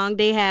pong.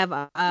 They have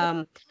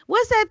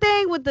what's that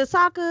thing with the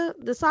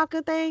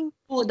soccer thing?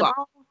 Foosball.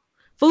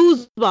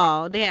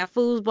 Foosball. They have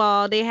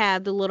foosball. They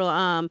have the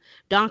little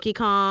Donkey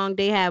Kong.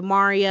 They have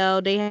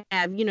Mario. They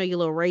have, your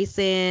little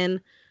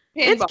racing.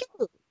 It's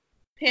cute.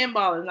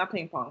 Pinball is not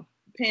ping pong.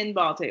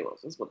 Pinball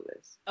tables is what it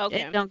is.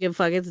 Okay. Don't give a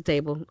fuck. It's a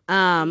table.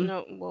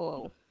 No.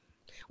 Whoa.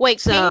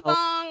 Wait, ping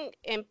pong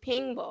and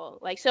pinball.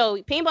 Like, so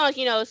pinball is,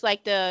 it's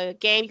like the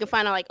game you can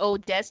find on like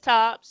old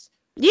desktops.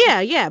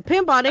 Yeah.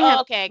 Pinball. They have.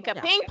 Okay. Cause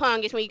ping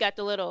pong is when you got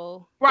the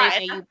little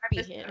right. You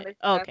beat it.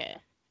 Okay.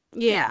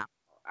 Yeah.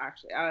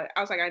 Actually, I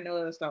was like, I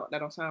know that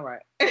don't sound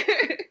right.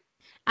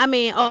 I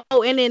mean,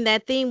 and then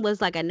that theme was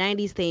like a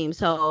 90s theme,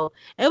 so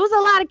it was a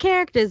lot of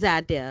characters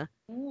out there.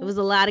 It was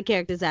a lot of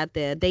characters out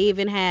there. They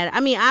even had,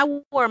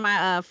 I wore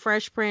my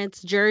Fresh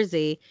Prince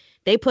jersey.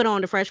 They put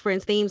on the Fresh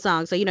Prince theme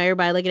song, so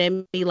everybody looking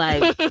at me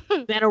like,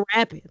 you better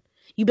rap it.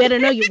 You better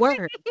know your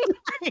words.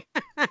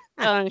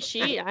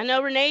 I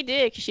know Renee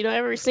did, because she know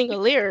every single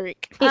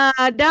lyric.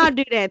 Don't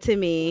do that to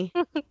me.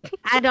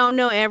 I don't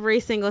know every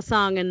single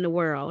song in the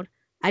world.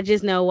 I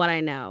just know what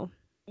I know.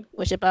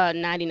 Which about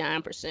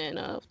 99%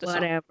 of the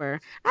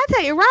whatever. I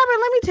tell you, Robert,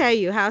 let me tell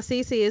you how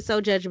Cece is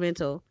so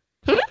judgmental.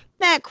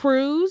 That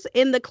cruise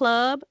in the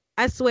club,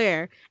 I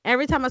swear,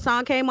 every time a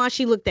song came on,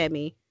 she looked at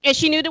me. And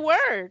she knew the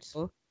words.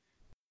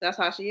 That's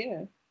how she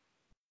is.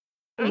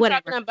 I'm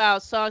talking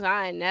about songs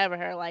I ain't never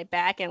heard, like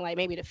back in like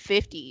maybe the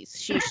 50s.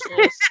 She's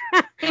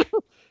just...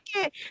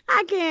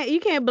 You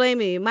can't blame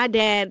me. My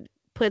dad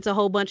puts a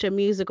whole bunch of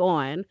music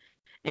on,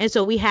 and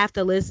so we have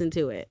to listen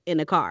to it in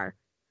the car.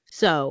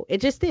 So it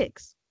just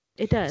sticks.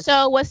 It does.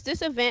 So was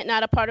this event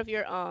not a part of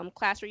your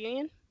class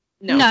reunion?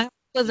 No, it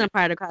wasn't a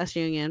part of class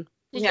reunion.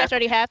 Did you guys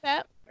already have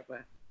that?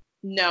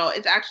 No,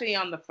 it's actually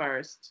on the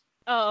 1st.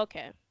 Oh,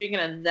 okay. Speaking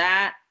of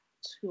that,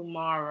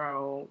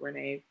 tomorrow,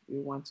 Renee, if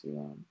you want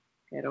to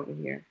head over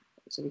here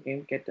so we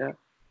can get the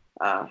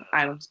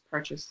items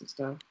purchased and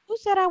stuff. Who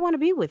said I want to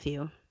be with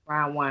you?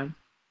 Around 1.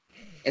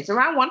 It's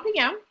around 1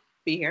 p.m.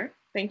 Be here.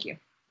 Thank you.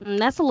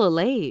 That's a little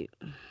late.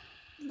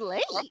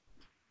 Late?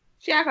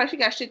 She acts like she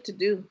got shit to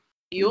do.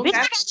 Bitch, I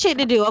got shit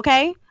to do,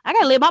 okay? I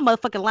gotta live my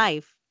motherfucking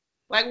life.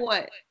 Like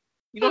what?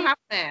 You don't have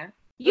a man.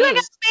 You ain't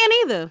got a man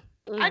either.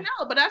 I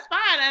know, but that's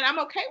fine, and I'm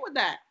okay with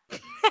that.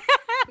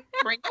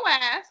 Bring your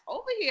ass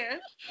over here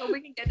so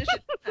we can get this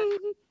shit done.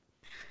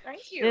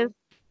 Thank you.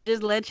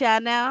 Just let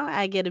y'all know,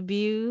 I get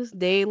abused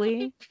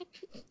daily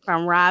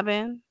from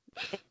Robin,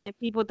 and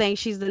people think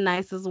she's the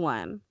nicest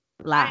one.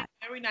 Lie.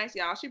 Very nice,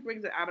 y'all. She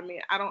brings it out of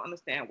me. I don't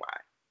understand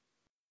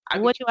why.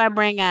 What do I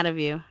bring out of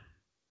you?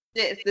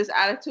 This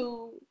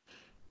attitude,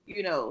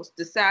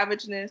 the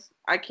savageness.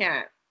 I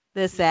can't.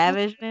 The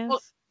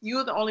savageness?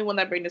 You're the only one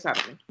that brings this out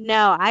of me.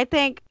 No, I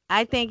think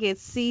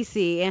it's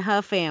Cece and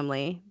her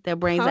family that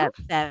brings out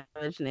the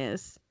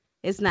savageness.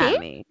 It's not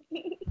me.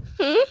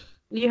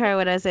 You heard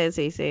what I said,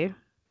 Cece.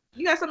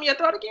 You got something in your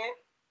throat again?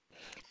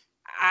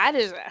 I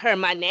just heard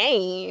my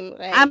name.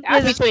 Like,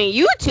 I'm between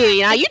you two.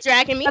 You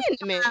dragging me in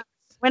the mix.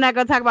 We're not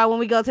gonna talk about when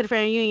we go to the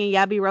family reunion.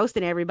 Y'all be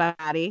roasting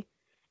everybody,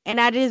 and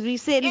I just be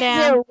sitting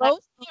down. Is it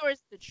roasting or is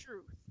it the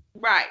truth?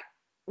 Right.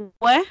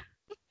 What?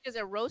 Is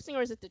it roasting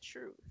or is it the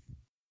truth?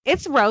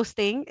 It's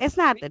roasting. It's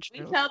not the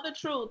truth. We tell the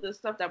truth, the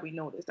stuff that we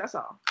notice. That's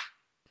all.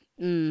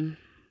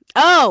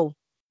 Oh,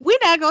 we're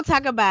not gonna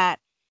talk about.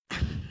 I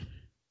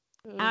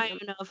don't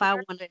even know if I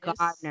want to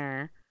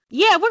gardener.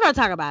 Yeah, we're gonna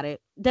talk about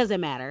it.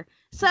 Doesn't matter.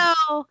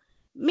 So,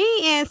 me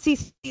and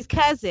Cece's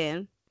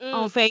cousin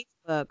on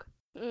Facebook,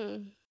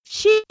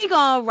 she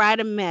gonna write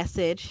a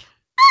message,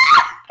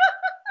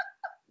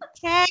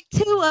 tag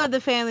 2 other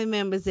family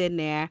members in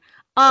there.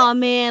 Oh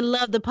man,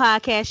 love the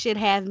podcast. Should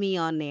have me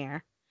on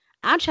there.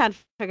 I'm trying to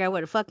figure out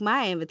where the fuck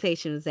my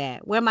invitation is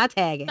at. Where my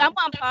tag at? So I'm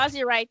gonna pause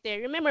you right there.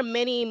 Remember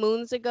many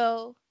moons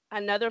ago,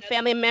 another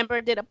family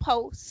member did a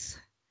post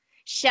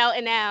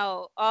shouting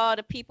out all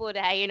the people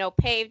that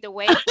paved the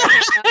way for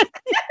him,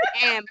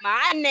 and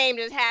my name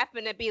just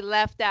happened to be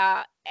left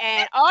out.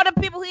 And all the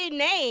people he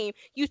named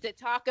used to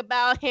talk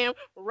about him,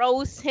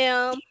 roast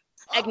him,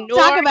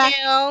 ignore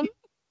him.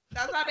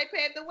 That's how they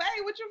paved the way.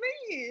 What you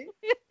mean?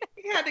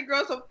 He had to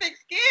grow some thick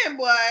skin,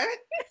 boy.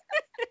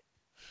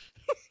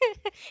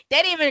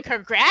 They didn't even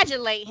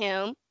congratulate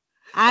him.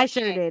 I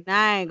sure did.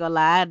 I ain't gonna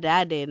lie.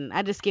 I didn't.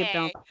 I just skipped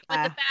on.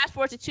 But the fast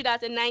forward to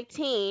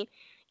 2019,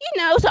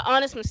 it's an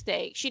honest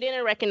mistake. She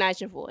didn't recognize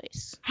your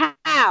voice.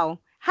 How?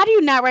 How do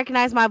you not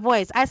recognize my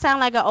voice? I sound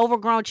like an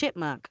overgrown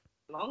chipmunk.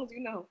 As long as you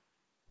know.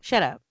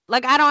 Shut up.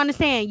 Like, I don't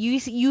understand.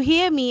 You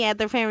hear me at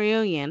the family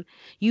reunion.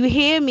 You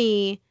hear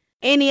me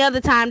any other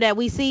time that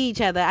we see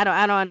each other. I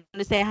don't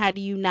understand. How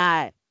do you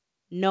not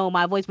know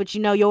my voice, but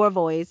you know your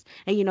voice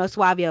and you know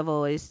Suavia's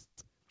voice?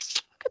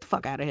 Get the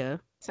fuck out of here.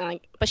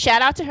 But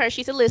shout out to her.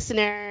 She's a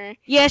listener.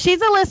 Yeah, she's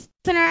a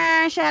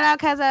listener. Shout out,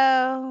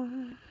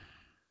 Cuzzo.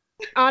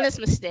 Honest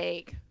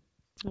mistake.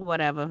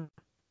 Whatever.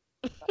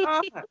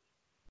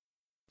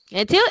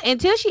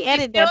 Until she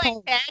edit that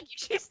post.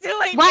 She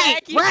still ain't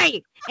Right, back.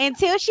 right.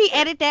 Until she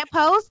edit that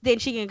post, then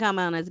she can come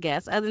on as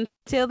guest.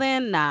 Until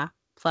then, nah.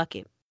 Fuck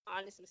it.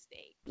 Honest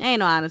mistake. Ain't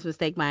no honest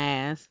mistake, my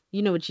ass.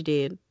 You know what you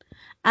did.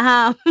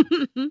 Um,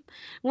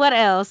 what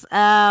else?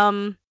 I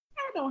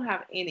don't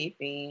have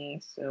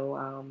anything, so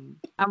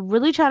I'm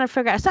really trying to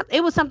figure out.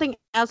 It was something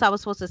else I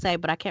was supposed to say,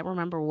 but I can't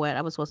remember what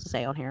I was supposed to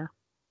say on here.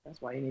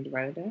 that's why you need to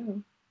write it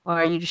down.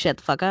 Or you just shut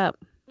the fuck up.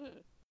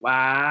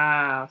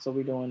 Wow, so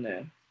we're doing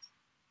this.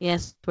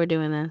 Yes, we're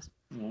doing this.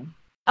 Yeah.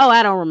 Oh,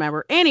 I don't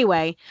remember.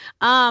 Anyway,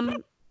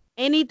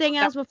 anything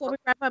else before we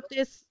wrap up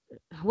this?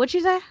 What'd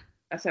you say?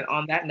 I said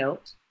on that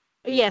note.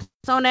 Yes.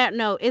 On that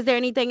note, is there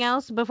anything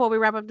else before we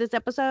wrap up this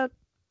episode?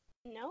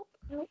 Nope.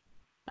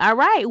 All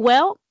right.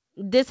 Well,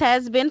 this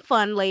has been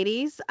fun,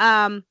 ladies.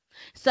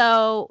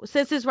 So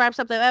since this wraps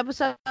up the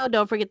episode,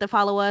 don't forget to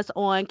follow us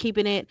on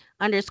keeping it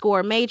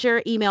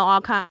 _major. Email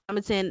all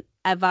comments and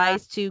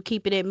advice to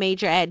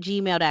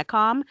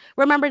keepingitmajor@gmail.com.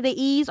 Remember,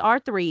 the E's are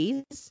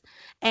 3s.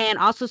 And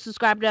also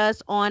subscribe to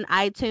us on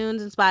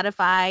iTunes and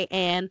Spotify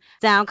and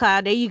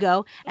SoundCloud. There you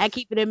go. At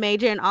Keep It in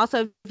Major. And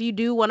also, if you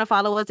do want to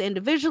follow us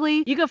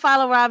individually, you can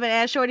follow Robin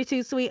at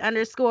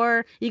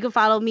Shorty2Sweet_. You can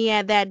follow me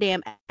at That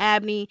Damn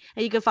Abney.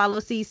 And you can follow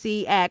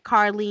CC at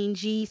Carleen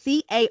G,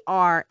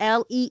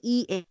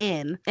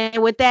 CARLEEN.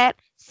 And with that,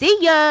 see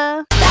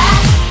ya.